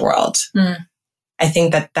change the world. I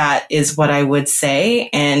think that is what I would say.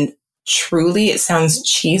 And truly, it sounds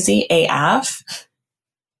cheesy AF.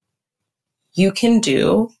 You can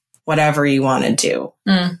do whatever you want to do.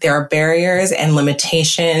 There are barriers and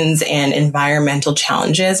limitations and environmental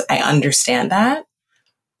challenges. I understand that,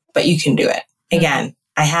 but you can do it. Again,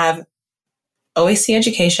 I have OAC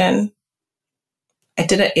education. I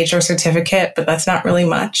did an HR certificate, but that's not really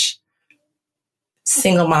much.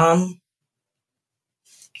 Single mom.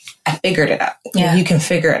 I figured it out. You can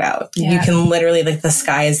figure it out. You can literally, like, the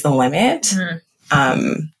sky is the limit.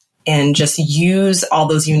 And just use all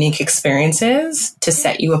those unique experiences to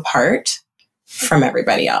set you apart from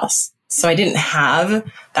everybody else. So I didn't have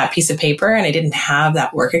that piece of paper and I didn't have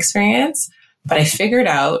that work experience, but I figured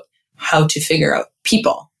out how to figure out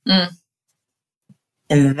people.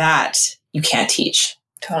 And that you can't teach.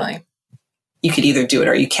 Totally. you could either do it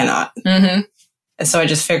or you cannot. Mm-hmm. And so I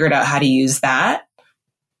just figured out how to use that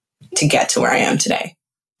to get to where I am today.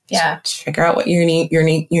 Yeah. Just figure out what your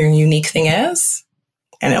unique thing is,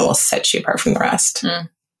 and it will set you apart from the rest.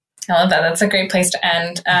 I love that. That's a great place to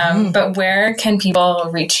end. But where can people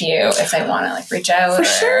reach you if they want to like reach out or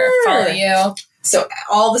follow you? So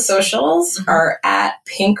all the socials are at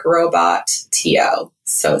Pink Robot TO.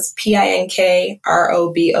 So it's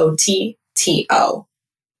PINKROBOTTO.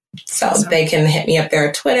 So awesome. They can hit me up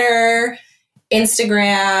there, Twitter,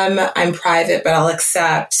 Instagram. I'm private, but I'll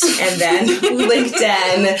accept. And then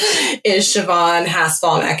LinkedIn is Siobhan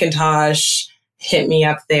Haspel McIntosh. Hit me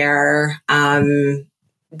up there.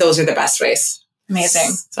 Those are the best ways.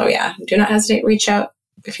 Amazing. So yeah, do not hesitate. Reach out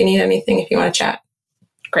if you need anything, if you want to chat.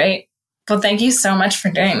 Great. Well, thank you so much for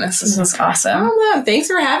doing this. This was awesome. Oh, no, thanks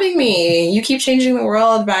for having me. You keep changing the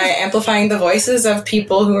world by amplifying the voices of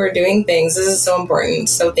people who are doing things. This is so important.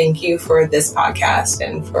 So thank you for this podcast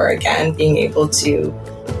and for, again, being able to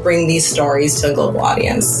bring these stories to a global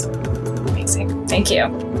audience. Amazing. Thank you.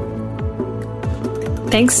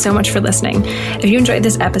 Thanks so much for listening. If you enjoyed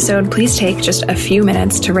this episode, please take just a few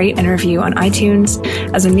minutes to rate and review on iTunes.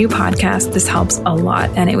 As a new podcast, this helps a lot,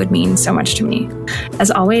 and it would mean so much to me.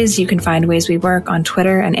 As always, you can find Ways We Work on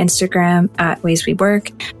Twitter and Instagram at Ways We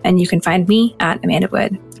Work, and you can find me at Amanda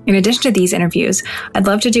Wood. In addition to these interviews, I'd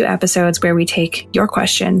love to do episodes where we take your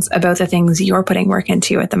questions about the things you're putting work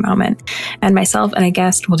into at the moment, and myself and a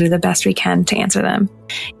guest will do the best we can to answer them.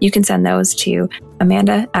 You can send those to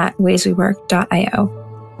amanda@wayswework.io.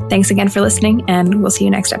 Thanks again for listening, and we'll see you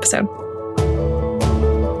next episode.